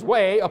corrupted his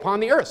way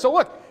upon the earth. So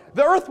look,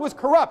 the earth was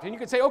corrupt, and you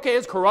could say, okay,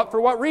 it's corrupt for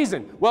what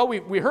reason? Well,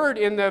 we heard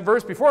in the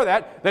verse before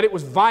that it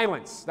was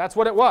violence. That's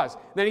what it was.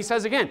 Then he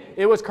says again,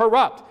 it was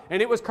corrupt,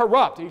 and it was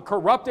corrupt. He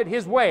corrupted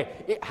his way.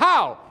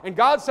 How? And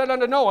God said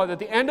unto Noah that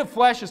the end of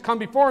flesh has come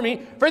before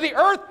me, for the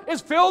earth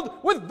is filled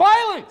with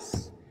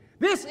violence.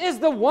 This is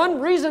the one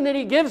reason that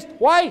he gives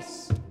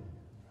twice.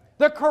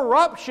 The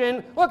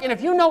corruption. Look, and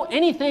if you know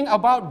anything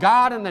about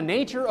God and the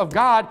nature of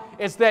God,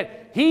 it's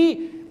that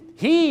he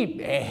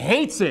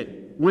hates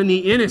it when the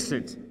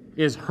innocent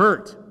is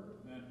hurt.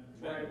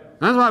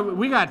 That's why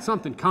we got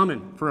something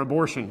coming for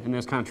abortion in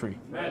this country.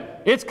 Amen.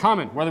 It's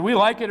coming. Whether we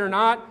like it or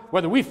not,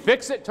 whether we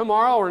fix it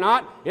tomorrow or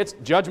not,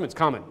 judgment's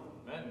coming.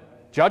 Amen.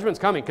 Judgment's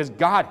coming because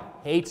God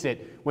hates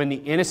it when the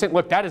innocent,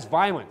 look, that is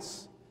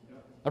violence.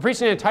 I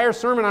preached an entire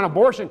sermon on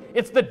abortion.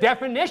 It's the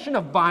definition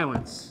of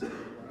violence.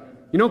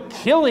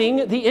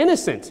 Killing the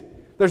innocent.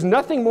 There's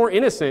nothing more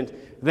innocent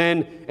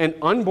than an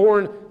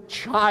unborn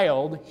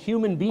child,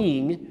 human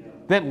being,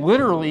 that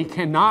literally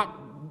cannot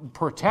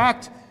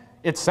protect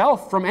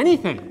itself from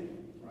anything.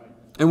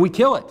 And we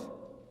kill it.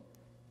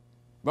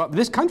 But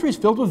this country is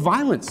filled with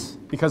violence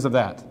because of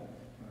that.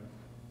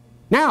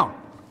 Now,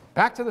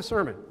 back to the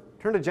sermon.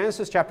 Turn to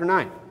Genesis chapter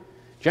 9.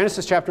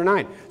 Genesis chapter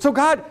 9. So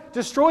God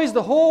destroys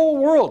the whole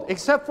world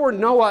except for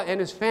Noah and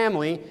his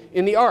family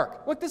in the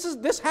ark. Look,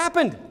 this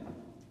happened.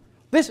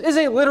 This is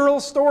a literal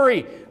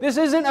story. This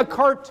isn't a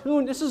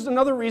cartoon. This is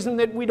another reason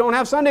that we don't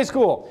have Sunday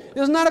school.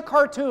 This is not a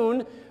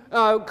cartoon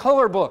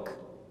color book.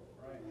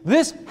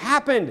 This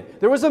happened.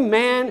 There was a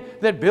man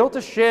that built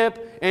a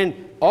ship,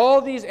 and all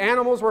these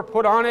animals were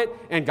put on it,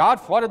 and God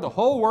flooded the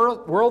whole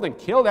world and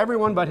killed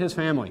everyone but his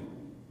family.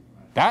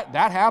 That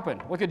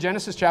happened. Look at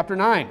Genesis chapter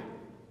 9.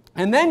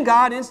 And then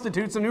God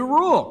institutes a new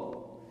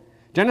rule.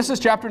 Genesis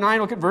chapter 9,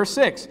 look at verse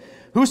 6.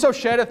 Whoso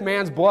sheddeth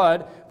man's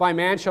blood, by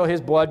man shall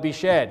his blood be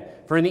shed.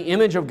 For in the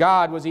image of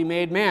God was he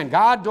made man.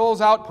 God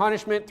doles out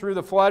punishment through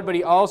the flood, but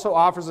he also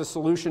offers a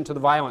solution to the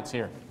violence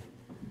here.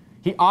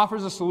 He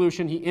offers a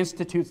solution. He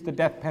institutes the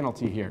death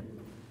penalty here.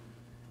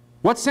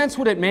 What sense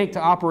would it make to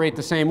operate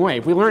the same way?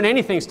 If we learn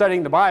anything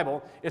studying the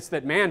Bible, it's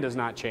that man does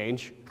not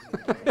change.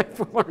 If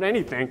we learn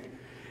anything.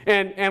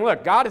 And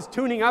look, God is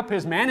tuning up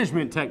his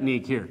management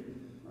technique here,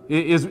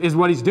 is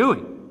what he's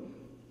doing.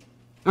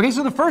 Okay,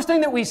 so the first thing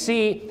that we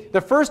see,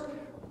 the first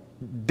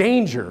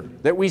danger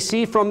that we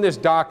see from this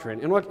doctrine,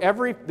 and look,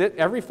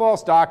 every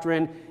false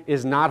doctrine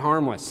is not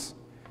harmless.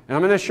 And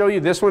I'm going to show you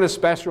this one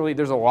especially.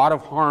 There's a lot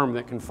of harm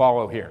that can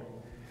follow here.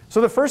 So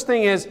the first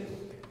thing is,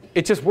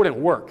 it just wouldn't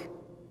work.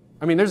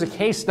 I mean, there's a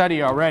case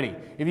study already.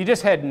 If you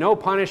just had no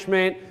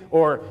punishment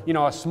or,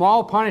 a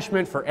small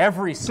punishment for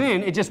every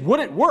sin, it just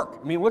wouldn't work.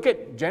 I mean, look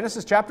at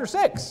Genesis chapter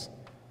 6.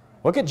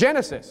 Look at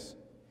Genesis.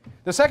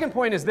 The second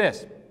point is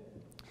this.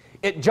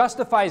 It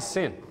justifies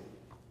sin.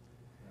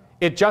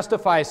 It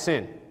justifies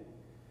sin.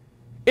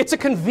 It's a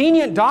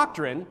convenient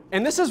doctrine,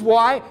 and this is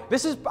why,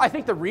 I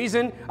think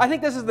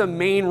this is the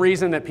main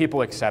reason that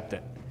people accept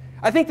it.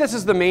 I think this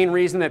is the main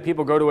reason that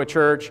people go to a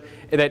church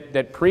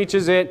that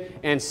preaches it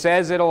and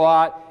says it a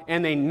lot,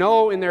 and they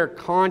know in their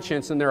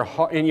conscience and in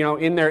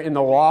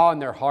the law in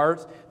their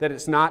hearts that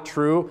it's not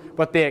true,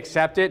 but they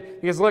accept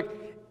it because look,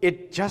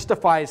 it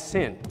justifies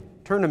sin.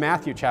 Turn to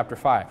Matthew chapter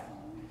 5.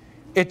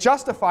 It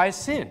justifies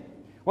sin.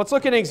 Let's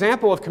look at an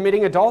example of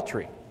committing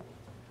adultery.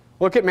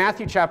 Look at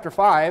Matthew chapter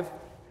 5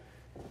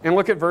 and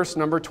look at verse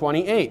number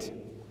 28.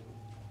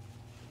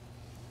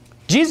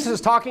 Jesus is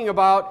talking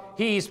about,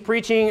 he's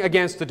preaching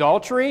against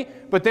adultery,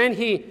 but then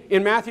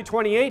in Matthew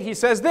 28, he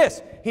says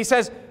this. He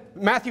says,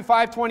 Matthew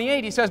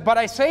 5:28, he says, "But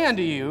I say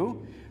unto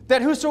you,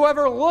 that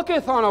whosoever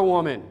looketh on a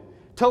woman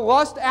to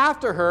lust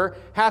after her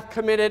hath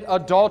committed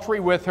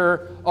adultery with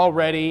her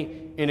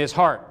already in his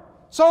heart."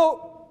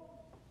 So,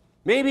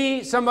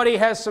 maybe somebody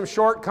has some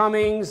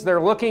shortcomings,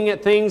 they're looking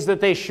at things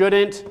that they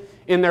shouldn't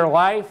in their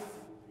life,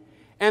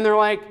 and they're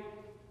like,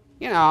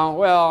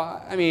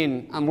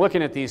 I'm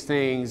looking at these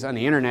things on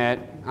the internet.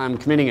 I'm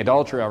committing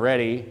adultery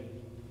already.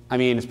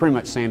 It's pretty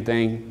much the same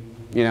thing,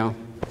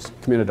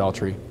 just commit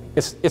adultery.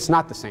 It's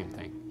not the same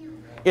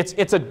thing.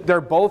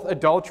 They're both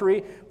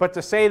adultery, but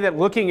to say that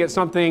looking at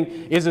something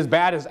is as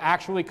bad as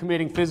actually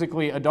committing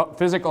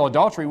physical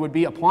adultery would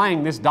be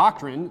applying this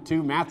doctrine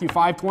to Matthew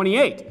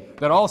 5:28,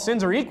 that all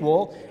sins are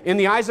equal in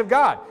the eyes of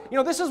God.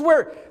 This is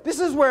where,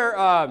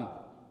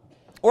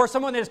 or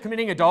someone that is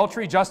committing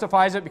adultery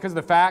justifies it because of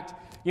the fact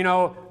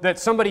that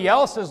somebody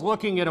else is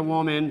looking at a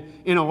woman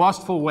in a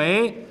lustful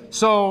way.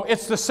 So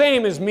it's the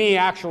same as me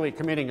actually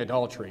committing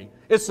adultery.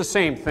 It's the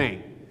same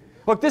thing.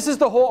 Look, this is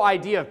the whole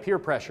idea of peer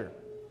pressure.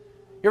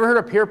 You ever heard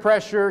of peer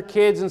pressure,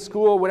 kids in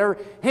school, whatever?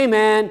 Hey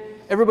man,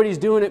 everybody's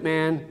doing it,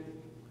 man.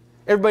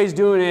 Everybody's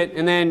doing it.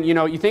 And then,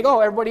 you think, oh,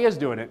 everybody is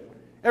doing it.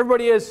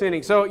 Everybody is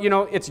sinning. So,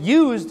 it's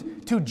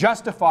used to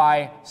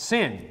justify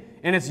sin.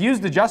 And it's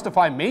used to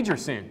justify major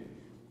sin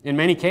in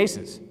many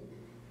cases.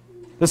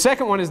 The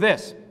second one is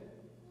this.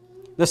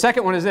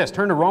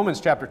 Turn to Romans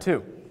chapter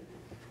 2.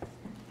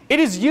 It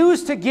is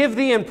used to give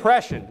the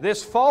impression,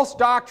 this false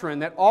doctrine,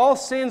 that all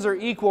sins are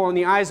equal in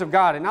the eyes of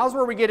God. And now's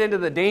where we get into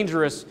the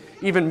dangerous,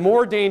 even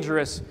more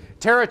dangerous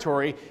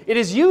territory. It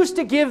is used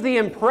to give the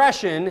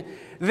impression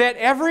that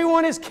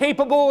everyone is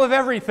capable of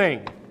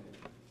everything.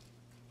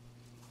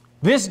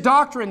 This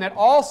doctrine that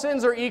all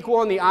sins are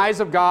equal in the eyes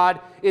of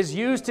God is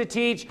used to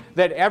teach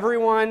that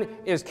everyone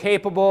is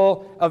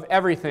capable of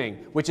everything,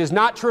 which is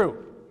not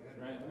true.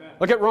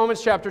 Look at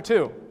Romans chapter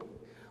 2.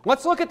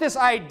 Let's look at this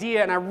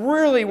idea, and I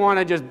really want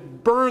to just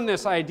burn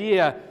this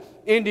idea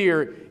into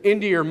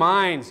your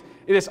minds.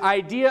 This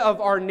idea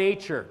of our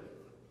nature.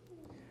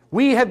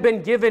 We have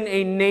been given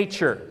a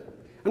nature.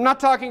 I'm not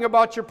talking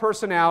about your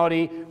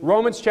personality.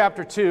 Romans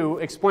chapter 2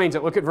 explains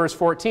it. Look at verse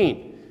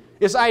 14.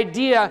 This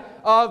idea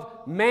of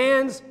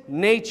man's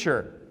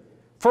nature.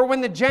 For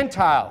when the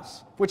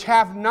Gentiles, which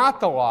have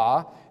not the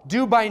law,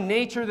 do by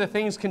nature the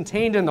things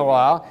contained in the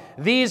law,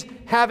 these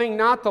having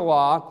not the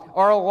law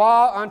are a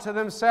law unto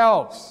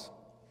themselves.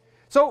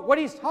 So what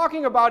he's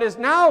talking about is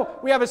now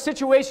we have a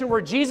situation where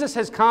Jesus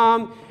has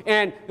come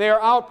and they are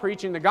out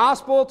preaching the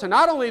gospel to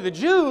not only the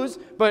Jews,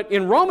 but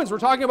in Romans we're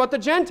talking about the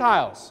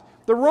Gentiles.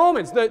 The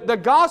Romans, the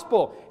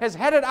gospel has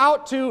headed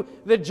out to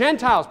the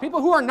Gentiles,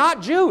 people who are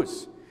not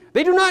Jews.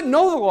 They do not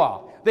know the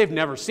law. They've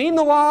never seen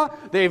the law.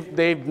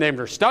 They've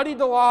never studied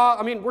the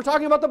law. We're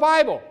talking about the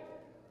Bible.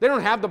 They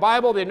don't have the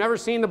Bible. They've never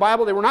seen the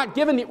Bible. They were not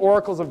given the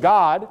oracles of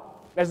God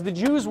as the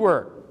Jews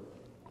were.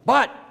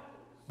 But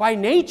by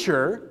their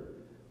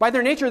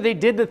nature, they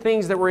did the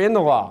things that were in the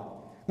law.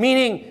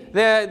 Meaning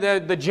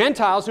the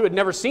Gentiles who had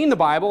never seen the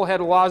Bible had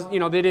laws,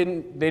 they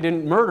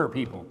didn't murder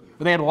people.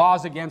 But they had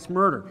laws against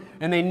murder.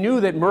 And they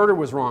knew that murder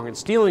was wrong and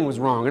stealing was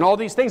wrong and all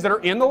these things that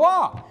are in the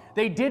law.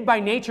 They did by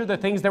nature the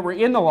things that were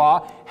in the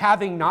law,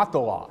 having not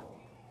the law.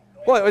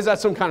 Well, is that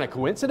some kind of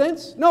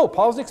coincidence? No,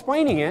 Paul's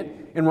explaining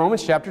it in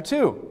Romans chapter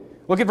 2.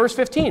 Look at verse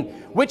 15.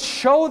 Which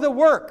show the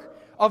work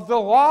of the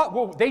law.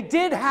 Well, they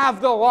did have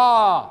the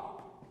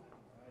law.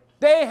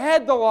 They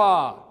had the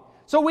law.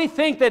 So we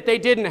think that they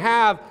didn't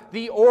have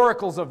the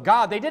oracles of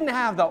God. They didn't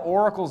have the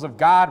oracles of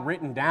God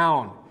written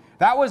down.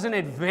 That was an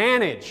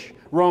advantage,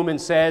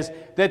 Romans says,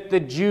 that the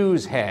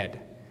Jews had.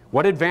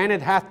 What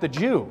advantage hath the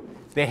Jew?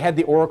 They had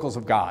the oracles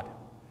of God.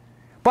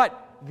 But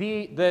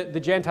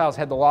the Gentiles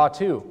had the law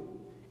too.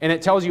 And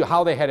it tells you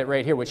how they had it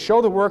right here, which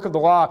show the work of the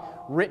law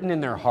written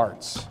in their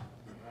hearts.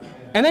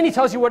 And then he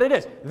tells you what it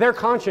is, their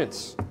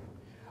conscience.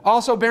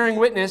 Also bearing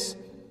witness,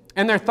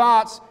 and their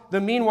thoughts, the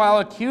meanwhile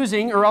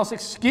accusing or else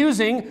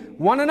excusing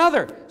one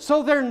another.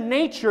 So their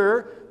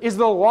nature is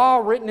the law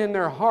written in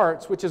their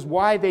hearts, which is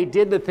why they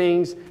did the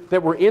things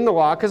that were in the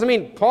law. Because, I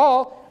mean,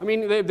 Paul,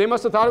 they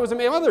must have thought it was,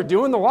 they're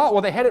doing the law.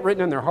 Well, they had it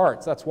written in their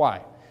hearts. That's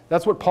why.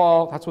 That's what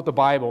the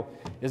Bible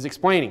is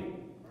explaining.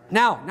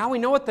 Now we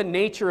know what the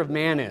nature of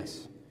man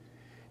is.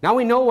 Now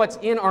we know what's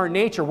in our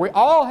nature. We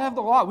all have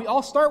the law. We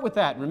all start with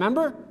that,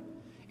 remember?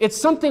 It's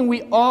something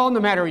we all, no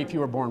matter if you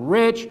were born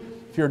rich,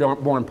 if you were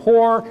born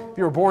poor, if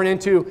you were born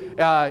into,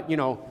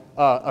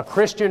 a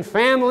Christian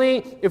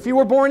family, if you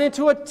were born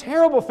into a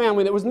terrible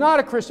family that was not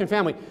a Christian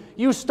family,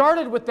 you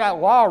started with that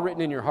law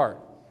written in your heart.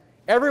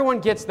 Everyone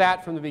gets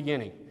that from the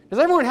beginning. Does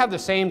everyone have the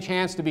same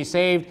chance to be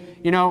saved?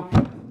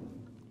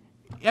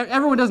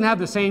 Everyone doesn't have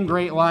the same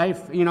great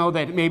life,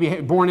 that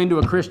maybe born into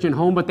a Christian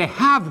home, but they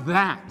have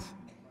that.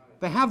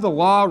 They have the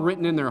law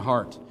written in their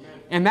heart.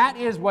 And that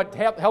is what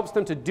helps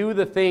them to do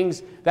the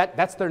things,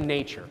 that's their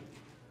nature.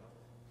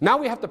 Now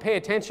we have to pay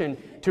attention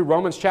to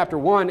Romans chapter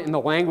 1 and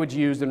the language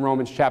used in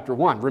Romans chapter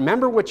 1.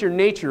 Remember what your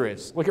nature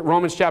is. Look at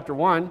Romans chapter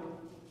 1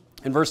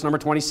 and verse number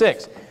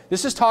 26.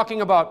 This is talking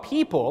about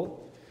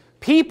people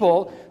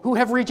who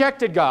have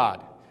rejected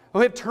God, who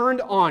have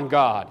turned on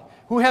God,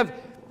 who have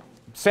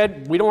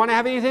said, we don't want to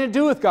have anything to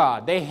do with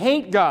God. They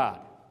hate God.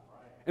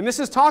 And this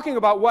is talking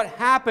about what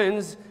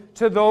happens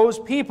to those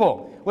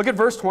people. Look at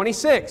verse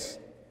 26.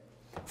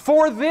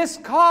 For this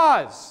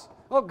cause.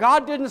 Well,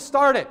 God didn't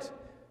start it.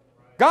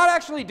 God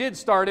actually did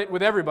start it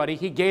with everybody.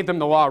 He gave them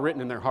the law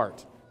written in their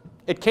heart.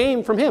 It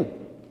came from Him.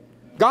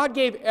 God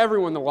gave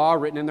everyone the law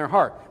written in their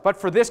heart. But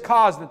for this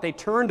cause that they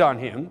turned on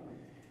Him,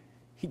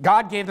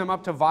 God gave them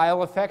up to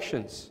vile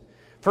affections.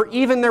 For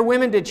even their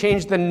women did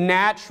change the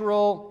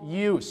natural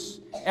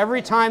use.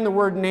 Every time the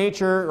word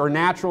nature or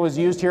natural is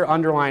used here,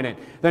 underline it.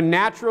 The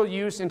natural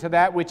use into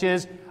that which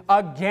is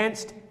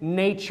against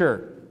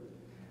nature.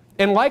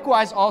 And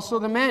likewise also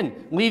the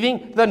men,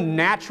 leaving the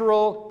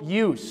natural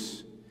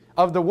use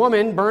of the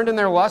woman, burned in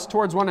their lust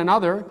towards one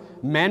another,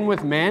 men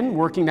with men,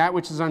 working that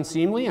which is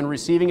unseemly, and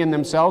receiving in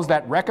themselves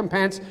that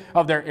recompense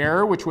of their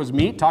error, which was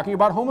meat. Talking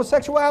about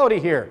homosexuality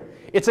here.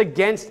 It's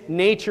against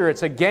nature.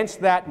 It's against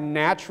that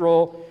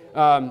natural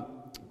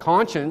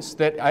conscience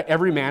that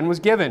every man was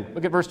given.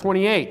 Look at verse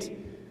 28.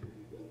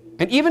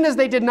 And even as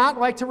they did not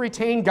like to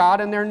retain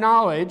God in their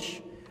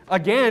knowledge,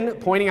 again,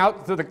 pointing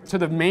out to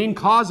the main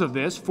cause of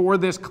this, for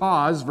this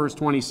cause, verse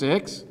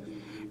 26,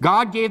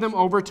 God gave them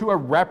over to a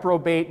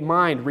reprobate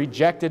mind,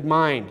 rejected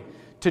mind,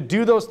 to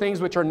do those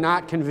things which are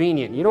not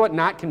convenient. You know what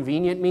not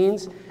convenient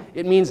means?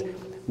 It means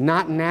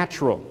not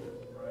natural.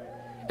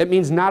 It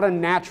means not a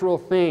natural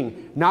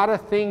thing, not a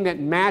thing that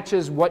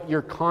matches what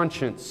your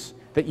conscience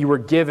that you were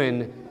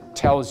given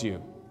tells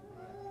you.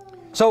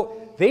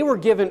 So they were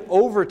given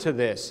over to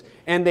this,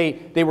 and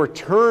they were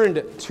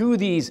turned to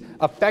these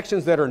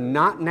affections that are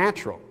not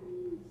natural.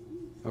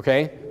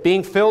 Okay?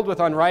 Being filled with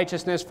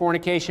unrighteousness,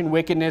 fornication,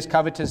 wickedness,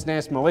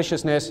 covetousness,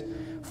 maliciousness,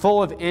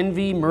 full of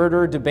envy,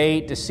 murder,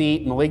 debate,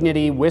 deceit,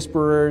 malignity,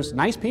 whisperers,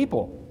 nice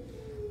people,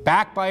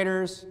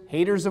 backbiters,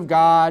 haters of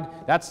God.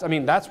 That's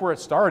where it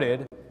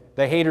started.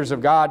 The haters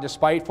of God,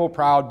 despiteful,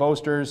 proud,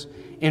 boasters,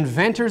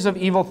 inventors of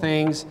evil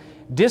things,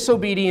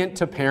 disobedient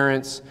to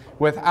parents,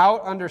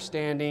 without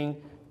understanding,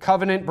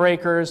 covenant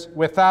breakers,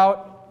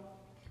 without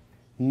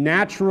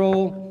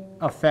natural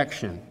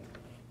affection,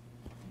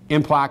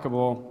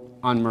 implacable,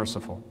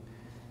 unmerciful.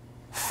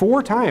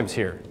 4 times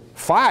here,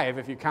 5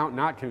 if you count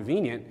not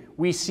convenient,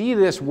 we see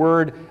this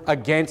word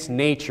against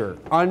nature,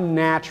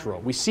 unnatural.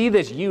 We see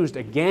this used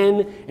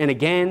again and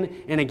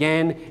again and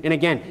again and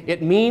again.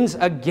 It means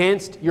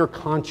against your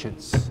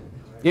conscience.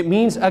 It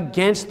means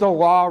against the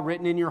law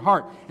written in your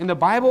heart. And the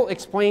Bible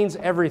explains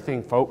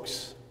everything,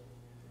 folks.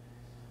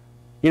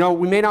 We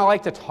may not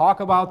like to talk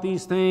about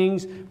these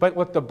things, but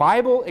look, the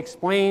Bible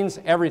explains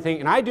everything.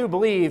 And I do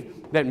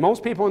believe that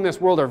most people in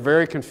this world are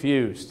very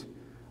confused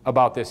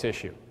about this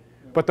issue.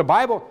 But the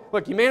Bible,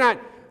 look, you may not,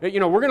 we're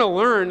going to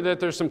learn that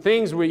there's some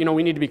things we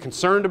need to be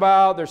concerned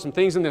about. There's some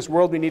things in this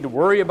world we need to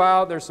worry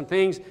about. There's some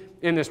things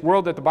in this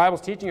world that the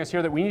Bible's teaching us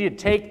here that we need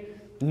to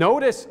take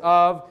notice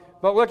of.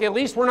 But look, at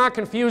least we're not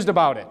confused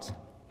about it.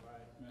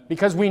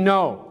 Because we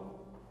know.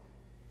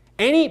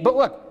 But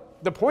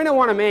look, the point I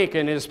want to make,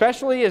 and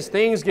especially as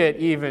things get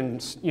even,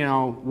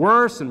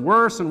 worse and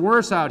worse and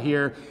worse out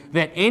here,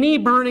 that any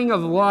burning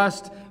of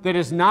lust that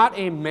is not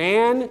a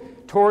man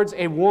towards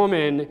a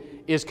woman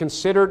is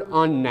considered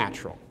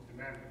unnatural.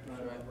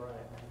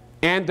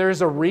 And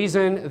there's a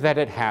reason that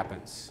it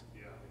happens.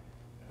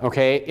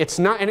 Okay? It's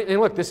not, and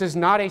look, this is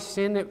not a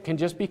sin that can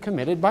just be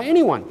committed by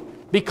anyone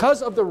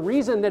because of the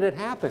reason that it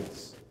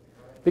happens.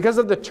 Because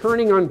of the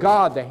turning on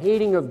God, the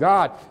hating of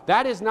God.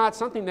 That is not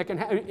something that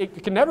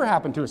it can never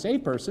happen to a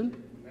saved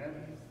person.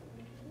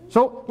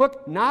 So,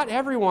 look, not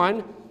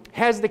everyone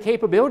has the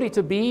capability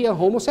to be a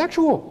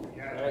homosexual.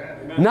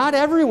 Not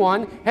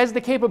everyone has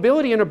the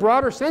capability in a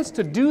broader sense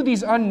to do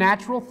these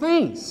unnatural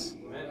things.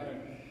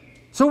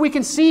 So we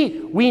can see,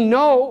 we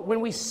know,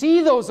 when we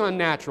see those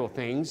unnatural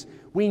things,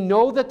 we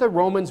know that the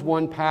Romans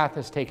 1 path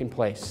has taken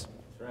place.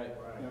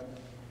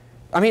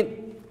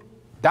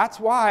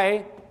 That's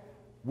why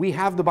we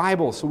have the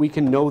Bible, so we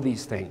can know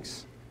these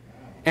things.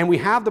 and we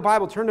have the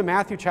Bible, turn to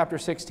Matthew chapter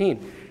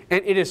 16.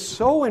 And it is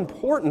so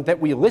important that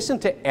we listen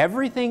to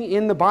everything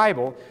in the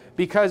Bible,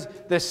 because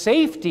the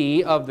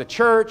safety of the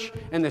church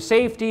and the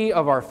safety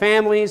of our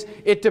families,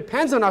 it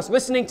depends on us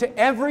listening to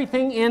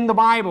everything in the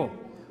Bible.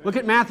 Look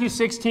at Matthew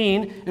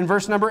 16 and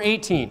verse number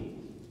 18.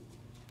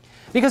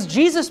 Because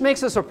Jesus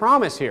makes us a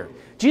promise here.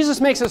 Jesus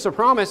makes us a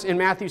promise in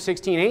Matthew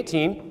 16,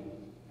 18.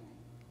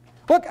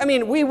 Look, I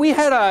mean,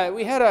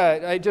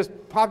 it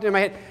just popped in my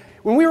head.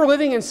 When we were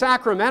living in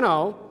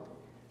Sacramento,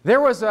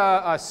 there was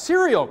a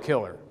serial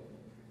killer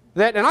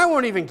and I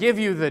won't even give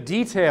you the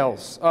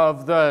details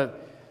of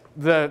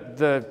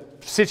the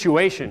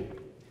situation.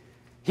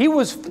 He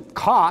was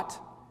caught,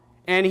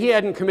 and he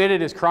hadn't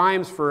committed his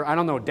crimes for, I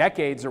don't know,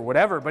 decades or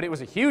whatever, but it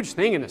was a huge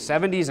thing in the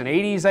 70s and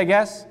 80s, I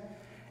guess.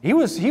 He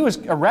was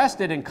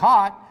arrested and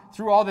caught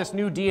through all this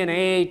new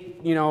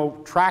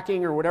DNA,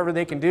 tracking or whatever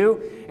they can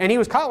do, and he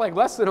was caught like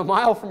less than a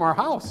mile from our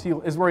house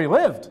is where he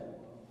lived,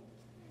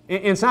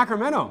 in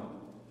Sacramento.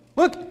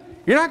 Look,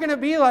 you're not going to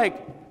be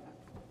like,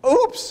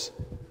 oops,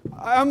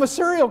 I'm a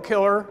serial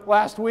killer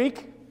last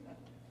week.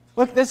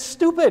 Look, that's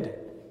stupid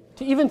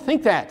to even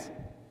think that.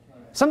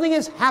 Something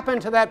has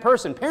happened to that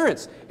person.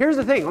 Parents, here's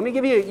the thing. Let me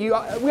give you, we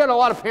got a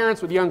lot of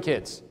parents with young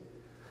kids.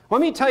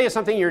 Let me tell you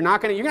something. You're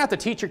going to have to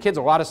teach your kids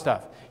a lot of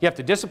stuff. You have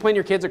to discipline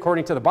your kids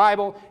according to the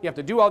Bible. You have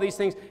to do all these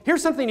things.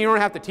 Here's something you don't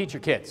have to teach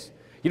your kids.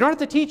 You don't have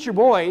to teach your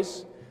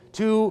boys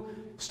to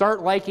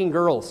start liking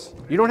girls.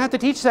 You don't have to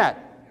teach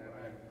that.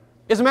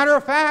 As a matter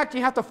of fact,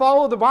 you have to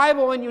follow the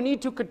Bible, and you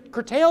need to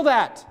curtail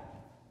that.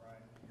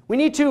 We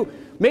need to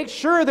make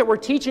sure that we're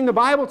teaching the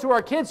Bible to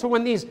our kids, so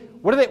when these,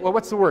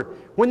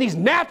 when these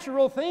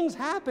natural things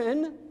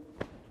happen,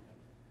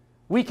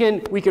 we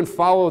can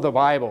follow the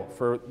Bible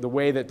for the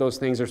way that those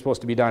things are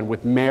supposed to be done,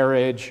 with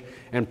marriage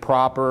and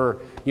proper,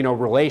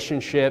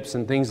 relationships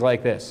and things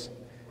like this.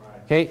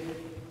 Okay?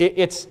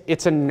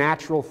 It's a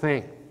natural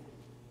thing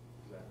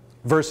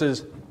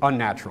versus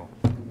unnatural.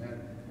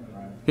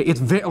 It's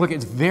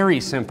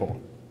very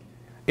simple.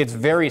 It's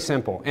very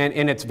simple,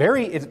 and it's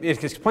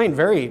explained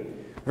very,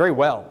 very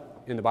well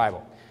in the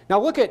Bible. Now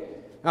look at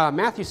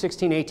Matthew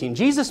 16, 18.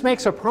 Jesus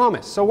makes a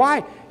promise. So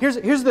why?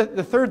 Here's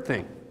the third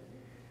thing.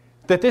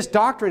 That this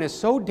doctrine is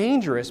so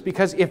dangerous,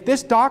 because if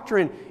this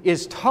doctrine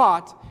is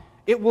taught,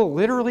 it will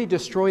literally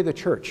destroy the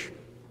church.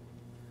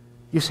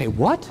 You say,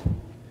 what?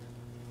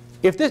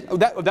 If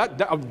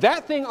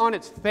that thing on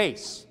its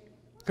face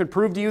could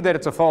prove to you that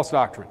it's a false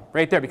doctrine,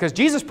 right there, because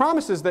Jesus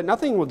promises that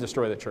nothing will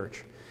destroy the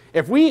church.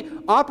 If we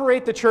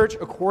operate the church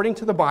according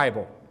to the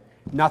Bible,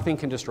 nothing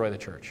can destroy the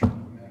church.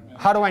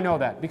 How do I know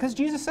that? Because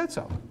Jesus said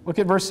so. Look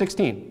at verse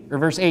 16, or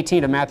verse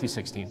 18 of Matthew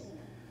 16.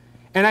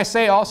 And I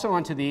say also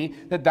unto thee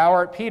that thou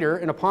art Peter,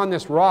 and upon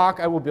this rock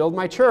I will build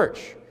my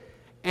church.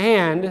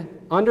 And,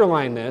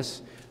 underline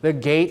this, the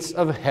gates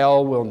of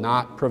hell will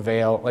not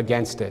prevail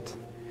against it.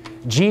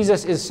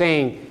 Jesus is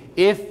saying,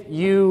 if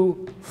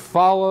you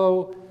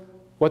follow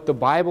what the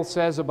Bible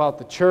says about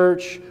the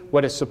church,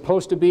 what it's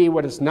supposed to be,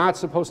 what it's not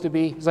supposed to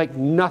be, it's like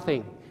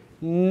nothing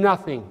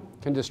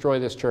can destroy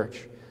this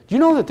church. Do you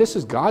know that this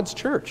is God's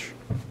church?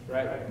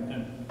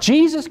 Right.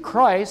 Jesus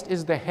Christ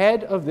is the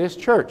head of this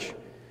church.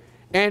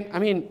 And, I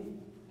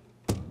mean,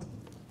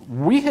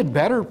 we had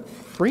better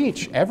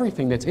preach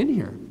everything that's in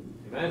here.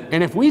 Amen.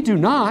 And if we do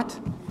not,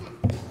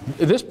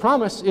 this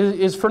promise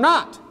is for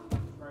naught.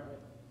 Right.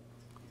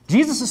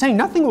 Jesus is saying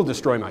nothing will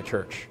destroy my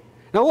church.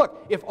 Now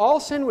look, if all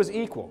sin was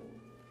equal,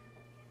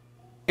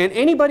 and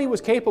anybody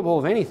was capable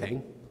of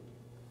anything,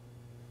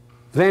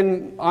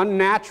 then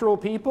unnatural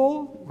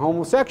people,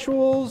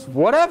 homosexuals,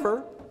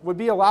 whatever, would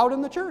be allowed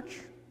in the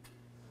church.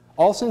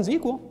 All sin's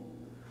equal.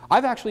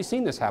 I've actually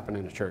seen this happen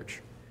in a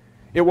church.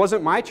 It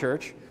wasn't my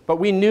church, but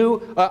we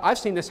knew, I've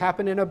seen this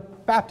happen in a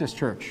Baptist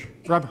church,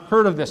 or I've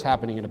heard of this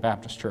happening in a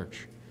Baptist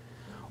church.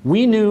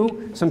 We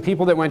knew some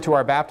people that went to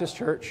our Baptist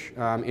church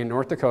in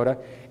North Dakota,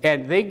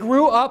 and they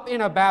grew up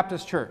in a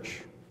Baptist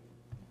church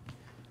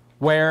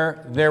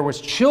where there was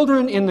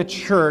children in the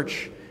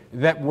church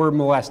that were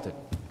molested.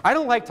 I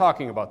don't like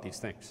talking about these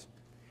things,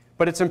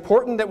 but it's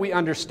important that we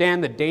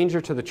understand the danger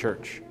to the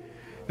church.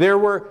 There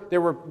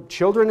were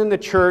children in the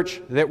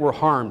church that were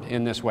harmed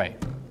in this way.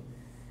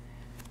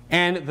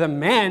 And the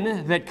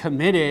men that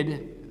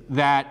committed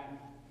that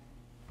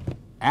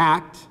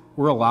act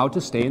were allowed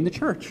to stay in the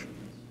church.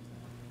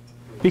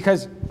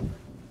 Because,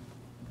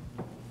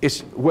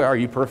 are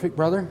you perfect,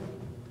 brother?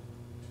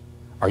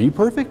 Are you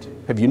perfect?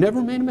 Have you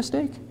never made a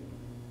mistake?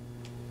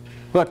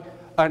 Look,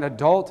 an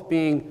adult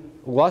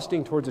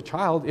lusting towards a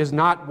child is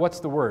not, what's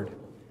the word?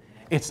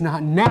 It's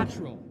not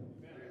natural.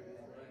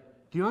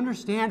 Do you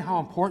understand how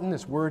important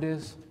this word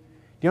is?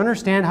 Do you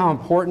understand how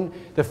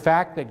important the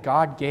fact that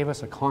God gave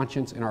us a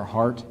conscience in our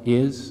heart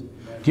is?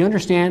 Do you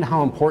understand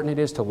how important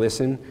it is to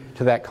listen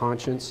to that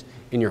conscience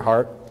in your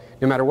heart?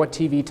 No matter what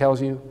TV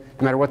tells you,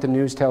 no matter what the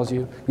news tells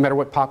you, no matter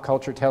what pop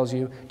culture tells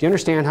you, do you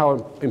understand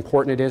how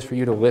important it is for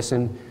you to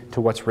listen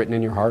to what's written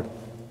in your heart?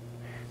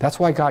 That's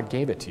why God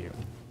gave it to you.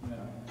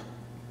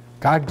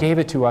 God gave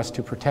it to us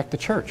to protect the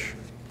church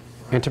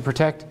and to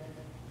protect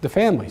the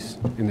families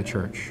in the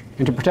church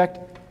and to protect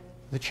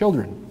the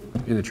children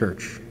in the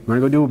church. You want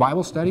to go do a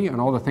Bible study on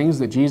all the things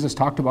that Jesus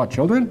talked about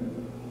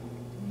children?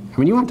 I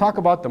mean, you want to talk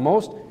about the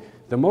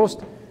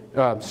most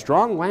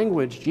strong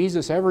language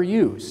Jesus ever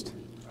used.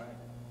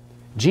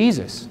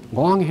 Jesus,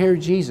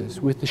 long-haired Jesus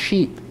with the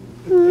sheep.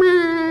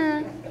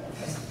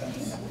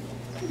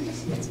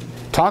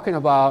 Talking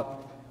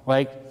about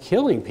like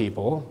killing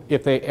people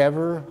if they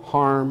ever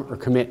harm or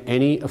commit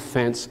any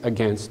offense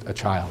against a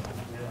child.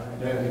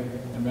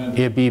 Amen.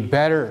 It'd be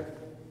better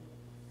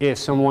if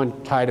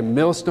someone tied a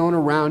millstone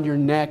around your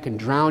neck and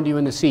drowned you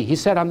in the sea. He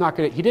said,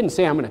 he didn't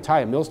say I'm going to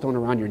tie a millstone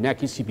around your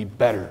neck. He said, it'd be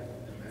better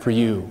for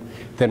you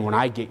than when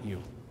I get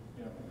you.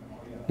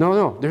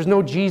 No, there's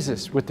no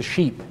Jesus with the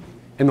sheep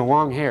and the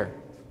long hair.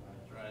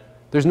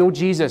 There's no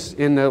Jesus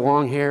in the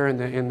long hair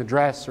and in the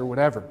dress or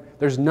whatever.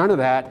 There's none of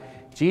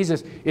that.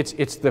 Jesus,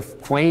 it's the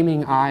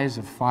flaming eyes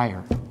of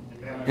fire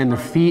and the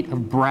feet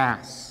of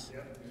brass.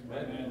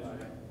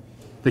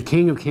 The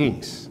King of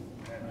Kings.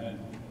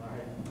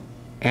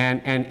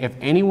 And if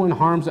anyone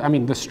harms, I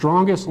mean, the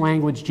strongest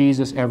language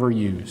Jesus ever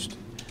used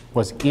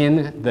was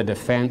in the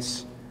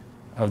defense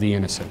of the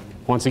innocent.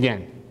 Once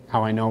again,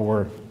 how I know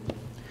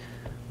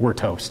we're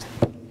toast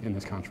in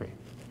this country.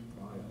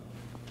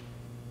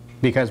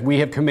 Because we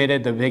have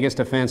committed the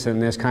biggest offense in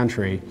this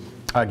country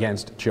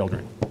against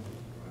children.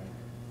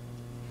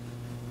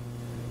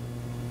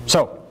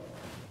 So,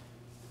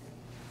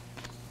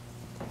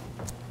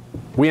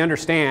 we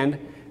understand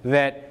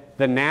that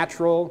the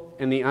natural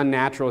and the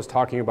unnatural is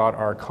talking about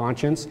our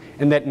conscience,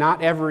 and that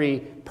not every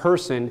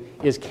person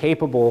is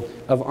capable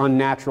of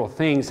unnatural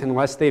things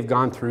unless they've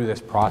gone through this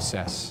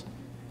process.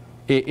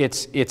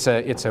 It's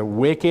a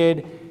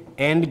wicked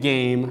end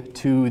game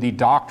to the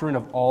doctrine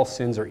of all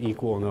sins are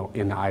equal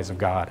in the eyes of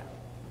God.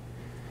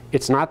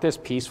 It's not this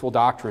peaceful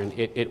doctrine.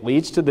 It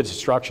leads to the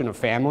destruction of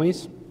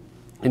families,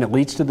 and it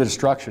leads to the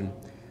destruction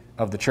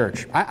of the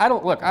church. I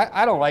don't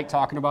like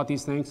talking about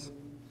these things.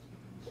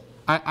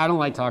 I don't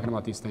like talking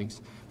about these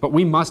things, but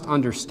we must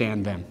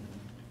understand them,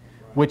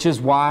 which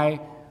is why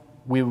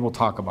we will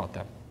talk about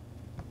them.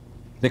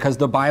 Because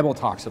the Bible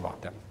talks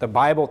about them. The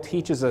Bible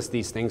teaches us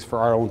these things for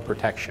our own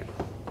protection.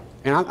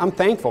 And I'm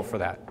thankful for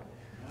that.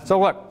 So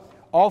look,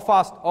 all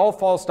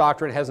false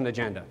doctrine has an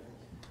agenda.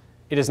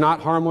 It is not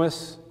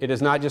harmless. It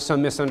is not just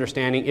some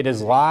misunderstanding. It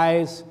is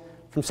lies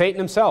from Satan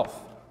himself.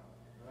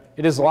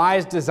 It is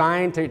lies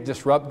designed to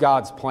disrupt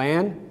God's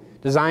plan,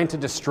 designed to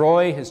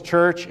destroy His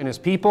church and His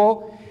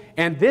people.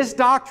 And this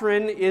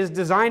doctrine is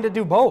designed to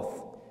do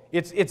both.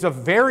 It's a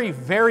very,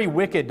 very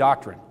wicked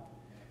doctrine.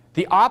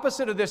 The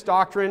opposite of this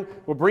doctrine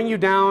will bring you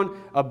down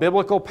a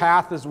biblical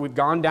path as we've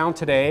gone down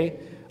today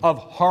of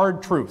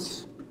hard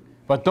truths.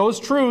 But those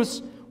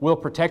truths will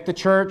protect the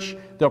church,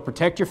 they'll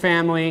protect your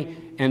family,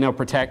 and they'll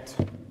protect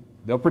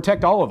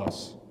all of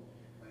us.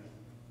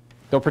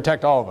 They'll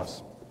protect all of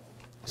us.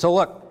 So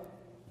look,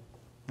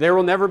 there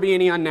will never be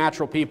any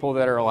unnatural people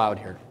that are allowed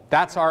here.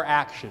 That's our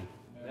action.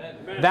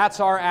 Amen.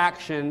 That's our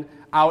action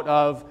out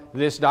of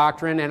this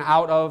doctrine and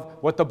out of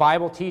what the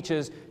Bible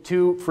teaches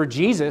for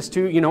Jesus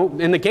to,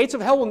 and the gates of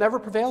hell will never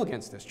prevail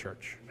against this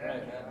church.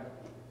 Amen.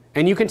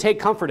 And you can take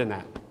comfort in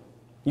that.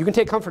 You can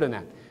take comfort in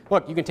that.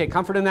 Look, you can take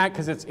comfort in that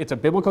because it's a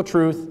biblical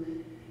truth.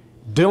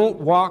 Don't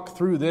walk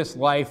through this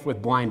life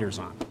with blinders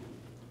on.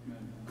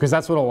 Because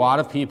that's what a lot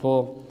of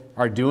people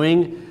are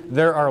doing.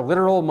 There are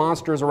literal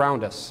monsters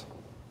around us.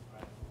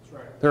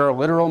 There are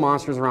literal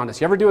monsters around us.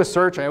 You ever do a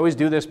search? I always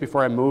do this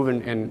before I move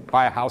and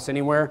buy a house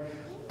anywhere.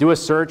 Do a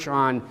search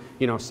on,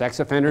 sex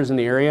offenders in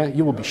the area.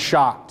 You will be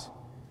shocked.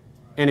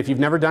 And if you've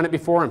never done it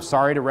before, I'm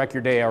sorry to wreck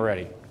your day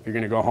already. You're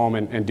going to go home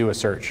and do a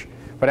search.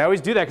 But I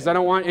always do that because I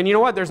don't want, and you know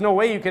what? There's no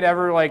way you could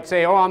ever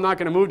say, oh, I'm not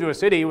going to move to a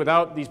city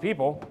without these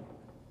people.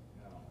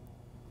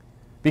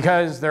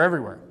 Because they're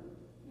everywhere.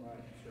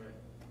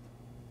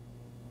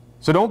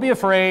 So don't be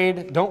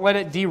afraid. Don't let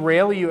it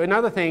derail you.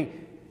 Another thing,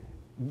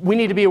 we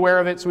need to be aware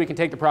of it so we can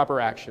take the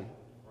proper action.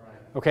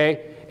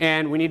 Okay?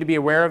 And we need to be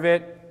aware of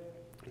it.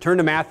 Turn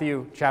to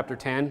Matthew chapter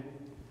 10.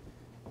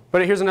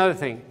 But here's another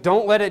thing.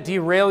 Don't let it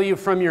derail you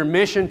from your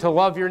mission to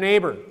love your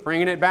neighbor.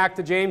 Bringing it back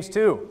to James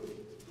 2.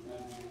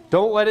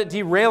 Don't let it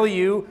derail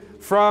you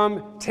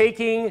from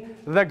taking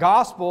the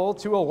gospel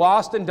to a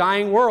lost and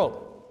dying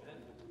world.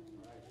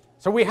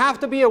 So we have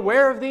to be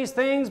aware of these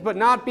things, but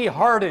not be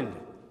hardened.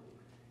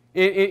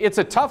 It's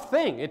a tough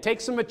thing. It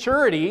takes some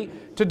maturity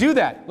to do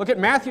that. Look at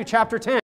Matthew chapter 10.